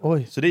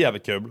 kul. Så det är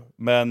jävligt kul.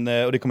 Men,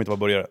 och det kommer inte vara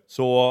burgare.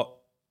 Så,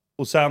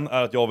 och sen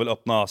är att jag vill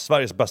öppna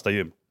Sveriges bästa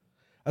gym.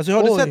 Alltså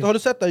har du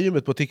sett det här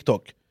gymmet på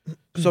TikTok?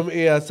 Som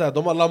är såhär,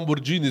 de har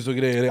Lamborghinis och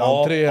grejer i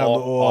entrén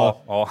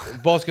och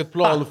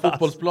basketplan,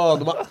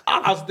 fotbollsplan.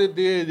 Alltså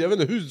jag vet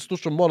inte hur stort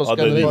som Mall och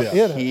Scandinavia. Det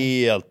är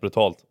helt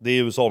brutalt. Det är i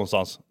USA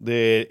någonstans. Det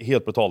är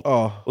helt brutalt.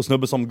 Och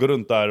snubben som går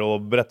runt där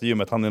och berättar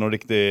gymmet, han är någon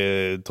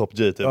riktig top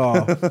G typ.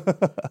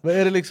 Men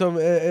är det liksom,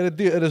 är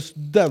det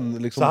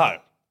den liksom? Så här.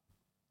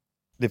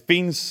 Det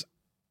finns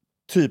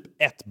typ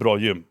ett bra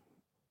gym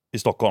i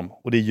Stockholm.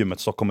 Och det är gymmet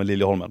Stockholm i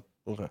Liljeholmen.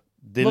 Okay.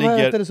 Vad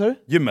heter det, så?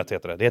 Gymmet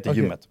heter det. Det heter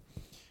gymmet.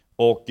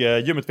 Och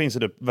gymmet finns i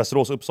typ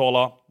Västerås,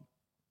 Uppsala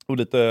och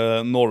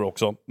lite norr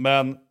också.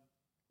 Men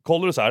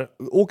kollar du så här,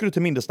 åker du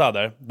till mindre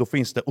städer, då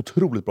finns det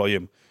otroligt bra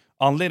gym.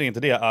 Anledningen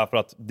till det är för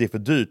att det är för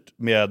dyrt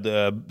med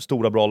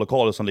stora bra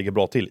lokaler som ligger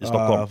bra till i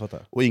Stockholm.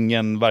 Och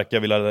ingen verkar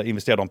vilja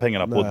investera de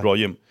pengarna på ett bra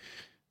gym.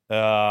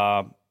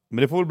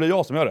 Men det får väl bli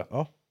jag som gör det.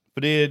 Ja.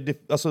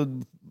 För alltså,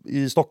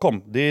 i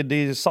Stockholm, det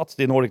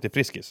är en riktig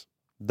friskis.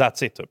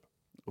 That's it typ.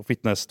 Och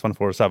fitness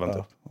 24/7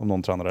 typ. Om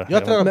någon tränar det.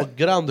 Jag tränar på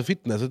Grand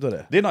Fitness, vet du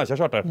det? Det är nice, jag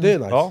har kört där. Det är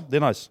nice. Ja, det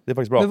är nice. Det är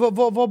faktiskt bra. Men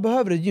vad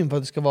behöver ett gym för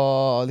att det ska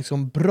vara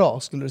liksom bra,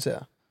 skulle du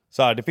säga?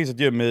 Så här, det finns ett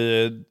gym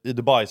i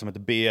Dubai som heter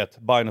B1,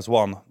 Binance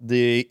One. Det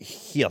är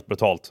helt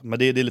brutalt, men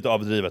det är lite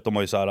överdrivet. De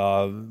har ju så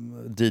här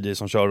DJ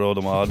som kör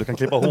och du kan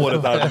klippa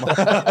håret där.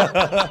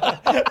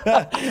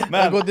 Men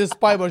jag går till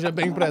Spybar och kör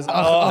bänkpress.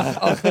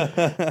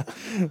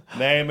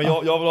 Nej, men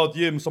jag vill ha ett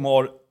gym som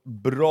har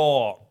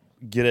bra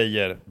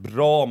grejer,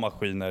 bra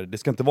maskiner. Det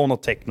ska inte vara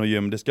något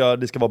technogym. Det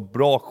ska vara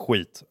bra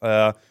skit.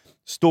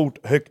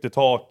 Stort, högt i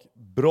tak,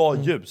 bra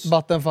ljus.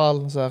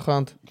 Vattenfall, så här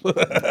skönt.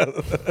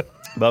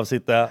 Behöver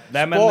sitta.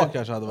 Nej, men Spa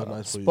kanske hade varit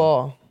nice.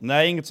 Spa.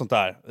 Nej, inget sånt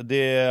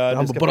där.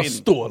 Han ska bara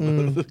stål.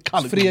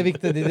 Fria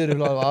vikter, det är det du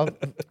vill ha, va?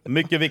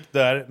 Mycket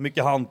vikter,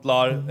 mycket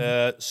hantlar,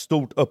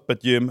 stort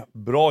öppet gym,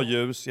 bra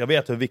ljus. Jag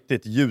vet hur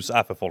viktigt ljus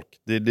är för folk.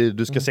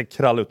 Du ska se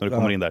krall ut när du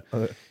kommer in där.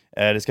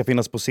 Det ska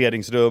finnas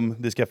poseringsrum,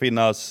 det ska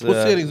finnas...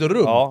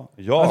 Poseringsrum? Ja.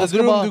 Alltså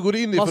ett rum du går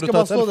in i för att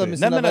ta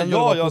selfie? Nej,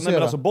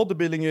 men alltså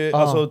bodybuilding,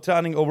 alltså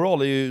träning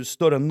overall är ju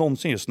större än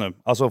någonsin just nu.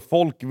 Alltså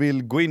folk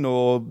vill gå in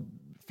och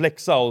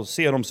flexa och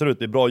se hur de ser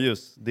ut i bra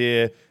ljus.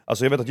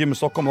 Alltså jag vet att gym i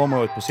Stockholm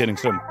har ett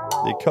poseringsrum.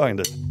 Det är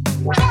kind.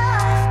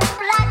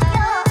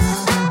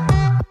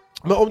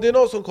 Men om det är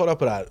någon som kollar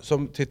på det här,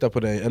 som tittar på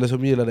dig, eller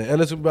som gillar dig,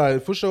 eller som bara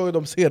första gången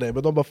de ser dig,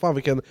 men de bara fan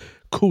vilken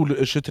cool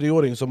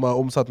 23-åring som har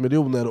omsatt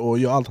miljoner och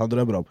gör allt han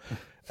drömmer om.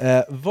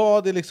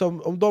 Vad är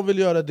liksom, om de vill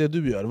göra det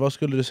du gör, vad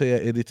skulle du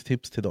säga är ditt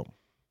tips till dem?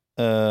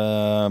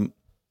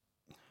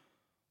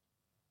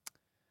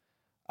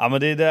 Ja,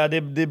 men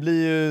det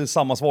blir ju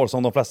samma svar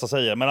som de flesta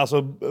säger. Men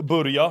alltså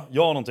börja,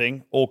 gör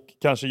någonting. Och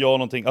kanske gör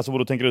någonting. Alltså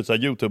vad du tänker ut så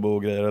här, YouTube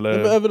och grejer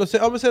eller?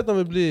 Men säg att de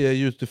vill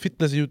bli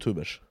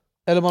fitness-youtubers.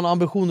 Eller man har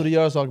ambitioner att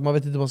göra saker, man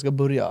vet inte hur man ska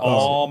börja.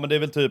 Ja, men det är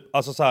väl typ,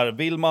 alltså så här,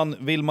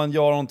 vill man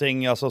göra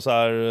någonting, alltså så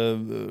här,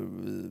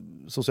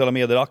 sociala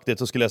medier-aktigt,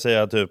 så skulle jag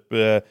säga typ,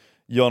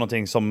 gör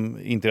någonting som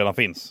inte redan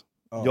finns.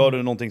 Gör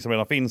du någonting som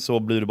redan finns så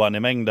blir du bara i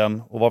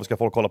mängden. Och varför ska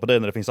folk kolla på dig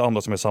när det finns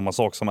andra som är samma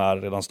sak som är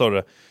redan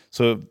större?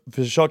 Så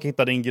försök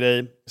hitta din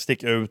grej,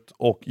 stick ut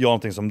och gör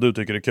någonting som du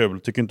tycker är kul.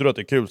 Tycker inte du att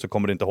det är kul så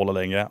kommer det inte hålla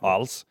länge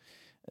alls.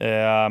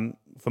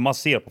 För man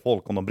ser på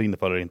folk om de brinner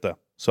för det eller inte.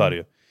 Så är det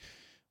ju.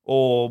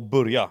 Och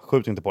börja,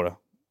 skjut inte på det.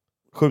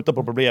 Skjuta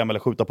på problem eller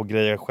skjuta på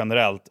grejer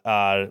generellt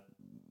är...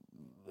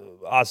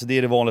 Alltså det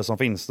är det vanliga som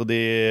finns. Och det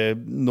är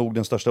nog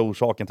den största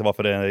orsaken till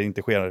varför det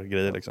inte sker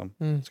grejer liksom,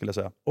 skulle jag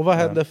säga. Och vad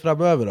händer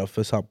framöver då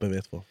för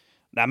SAMPEV2?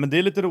 Nej, men det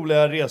är lite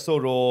roliga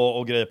resor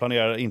och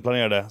grejer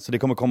inplanerade. Så det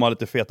kommer komma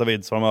lite feta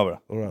vids framöver.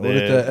 Och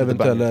lite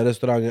eventuell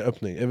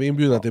restaurangöppning. Är vi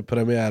inbjudna till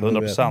premiär?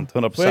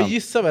 100%. Får jag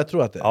gissa vad jag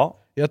tror att det är? Ja.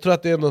 Jag tror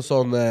att det är någon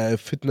sån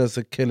fitness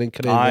killing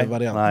crave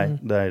variant. Nej,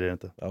 det är det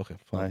inte. Okay,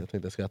 fan, jag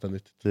tänkte skratta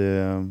nytt.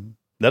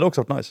 Det hade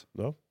också varit nice.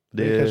 Ja.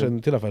 Det är kanske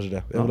en till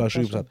affärsidé. Jag vill ha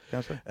 20%.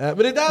 Kanske. Men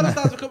det är där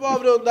någonstans vi kommer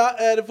avrunda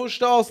det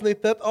första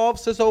avsnittet av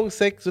säsong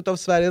 6 utav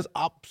Sveriges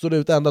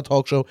absolut enda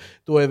talkshow.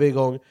 Då är vi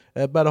igång.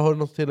 Berra, har du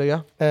något att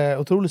tillägga?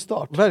 Otrolig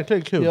start.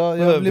 Verkligen kul.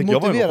 Jag blir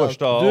motiverad.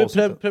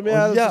 Du är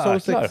premiär säsong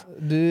 6.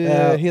 Du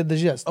är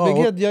hedersgäst.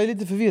 Men jag är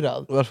lite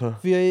förvirrad. Varför?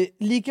 För jag är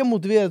lika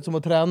motiverad som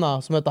att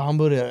träna, som att äta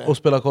hamburgare. Och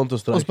spela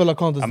Counter-Strike.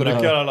 Ja, men du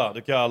kan göra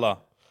alla.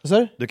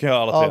 Du kan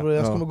göra alla tre. Ja,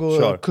 jag ska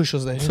gå kurs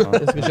hos dig.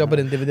 Jag ska köpa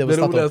din DVD. Det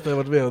roligaste jag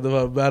varit med om, det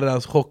var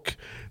Berrans chock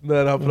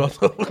när han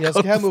pratade om jag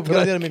ska hem och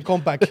uppgradera min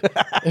compact.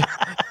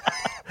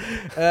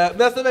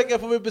 Nästa vecka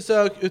får vi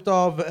besök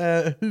utav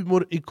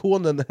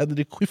humorikonen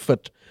Henrik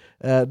Schyffert.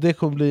 Det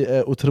kommer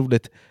bli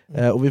otroligt.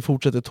 Och vi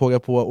fortsätter tåga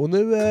på. Och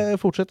nu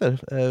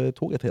fortsätter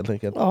tåget helt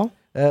enkelt. Ja.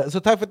 Så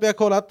tack för att ni har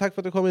kollat. Tack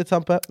för att du kom hit,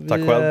 Sampe.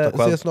 Tack själv.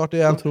 Ses snart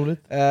igen. Otroligt.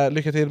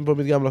 Lycka till på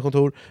mitt gamla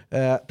kontor.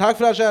 Tack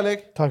för all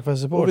kärlek. Tack för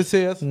support. Och vi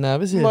ses. När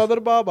vi ses. Mother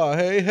Baba.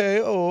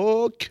 Hej,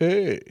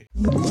 okej.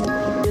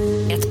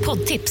 Ett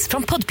poddtips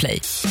från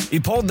Podplay. I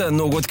podden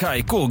Något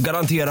Kaiko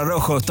garanterar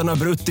röskötarna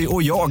Brutti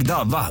och jag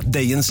Davva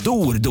dig en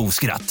stor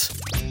doskratt.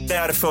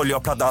 Där följer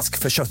jag pladask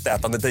för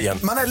köttätandet igen.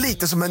 Man är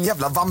lite som en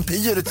jävla vampyr.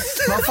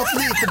 Man har fått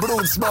lite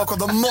blodsmak och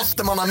då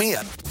måste man ha mer.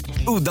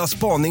 Udda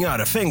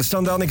spaningar,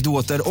 fängslande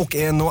anekdoter och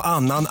en och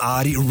annan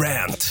arg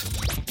rant.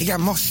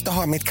 Jag måste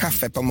ha mitt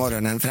kaffe på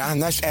morgonen för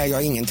annars är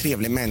jag ingen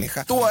trevlig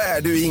människa. Då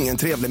är du ingen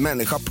trevlig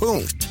människa,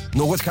 punkt.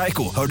 Något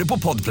Kaiko, hör du på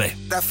Podplay.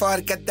 Därför är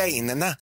gardinerna.